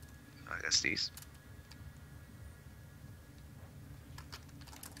 I guess these.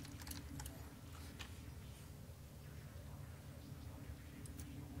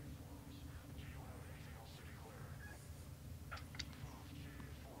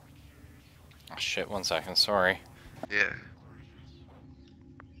 Oh, shit, 1 second, sorry. Yeah.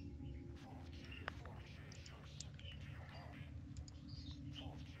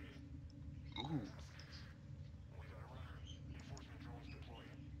 Ooh.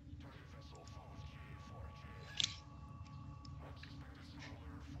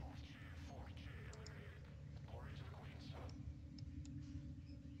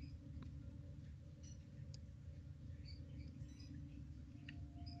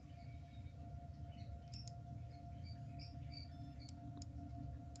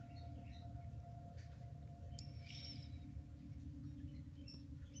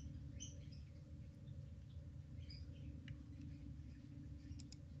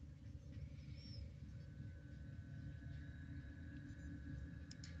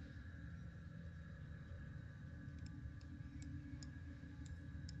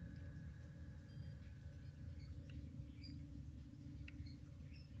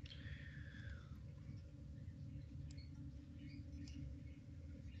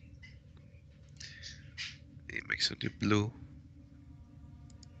 It makes it blue.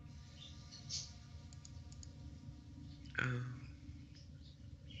 Uh,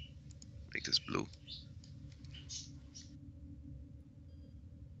 make this blue.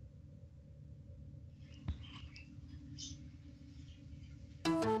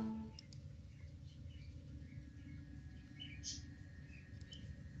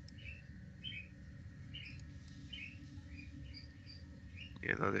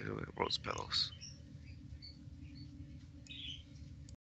 Yeah, now they have rose petals.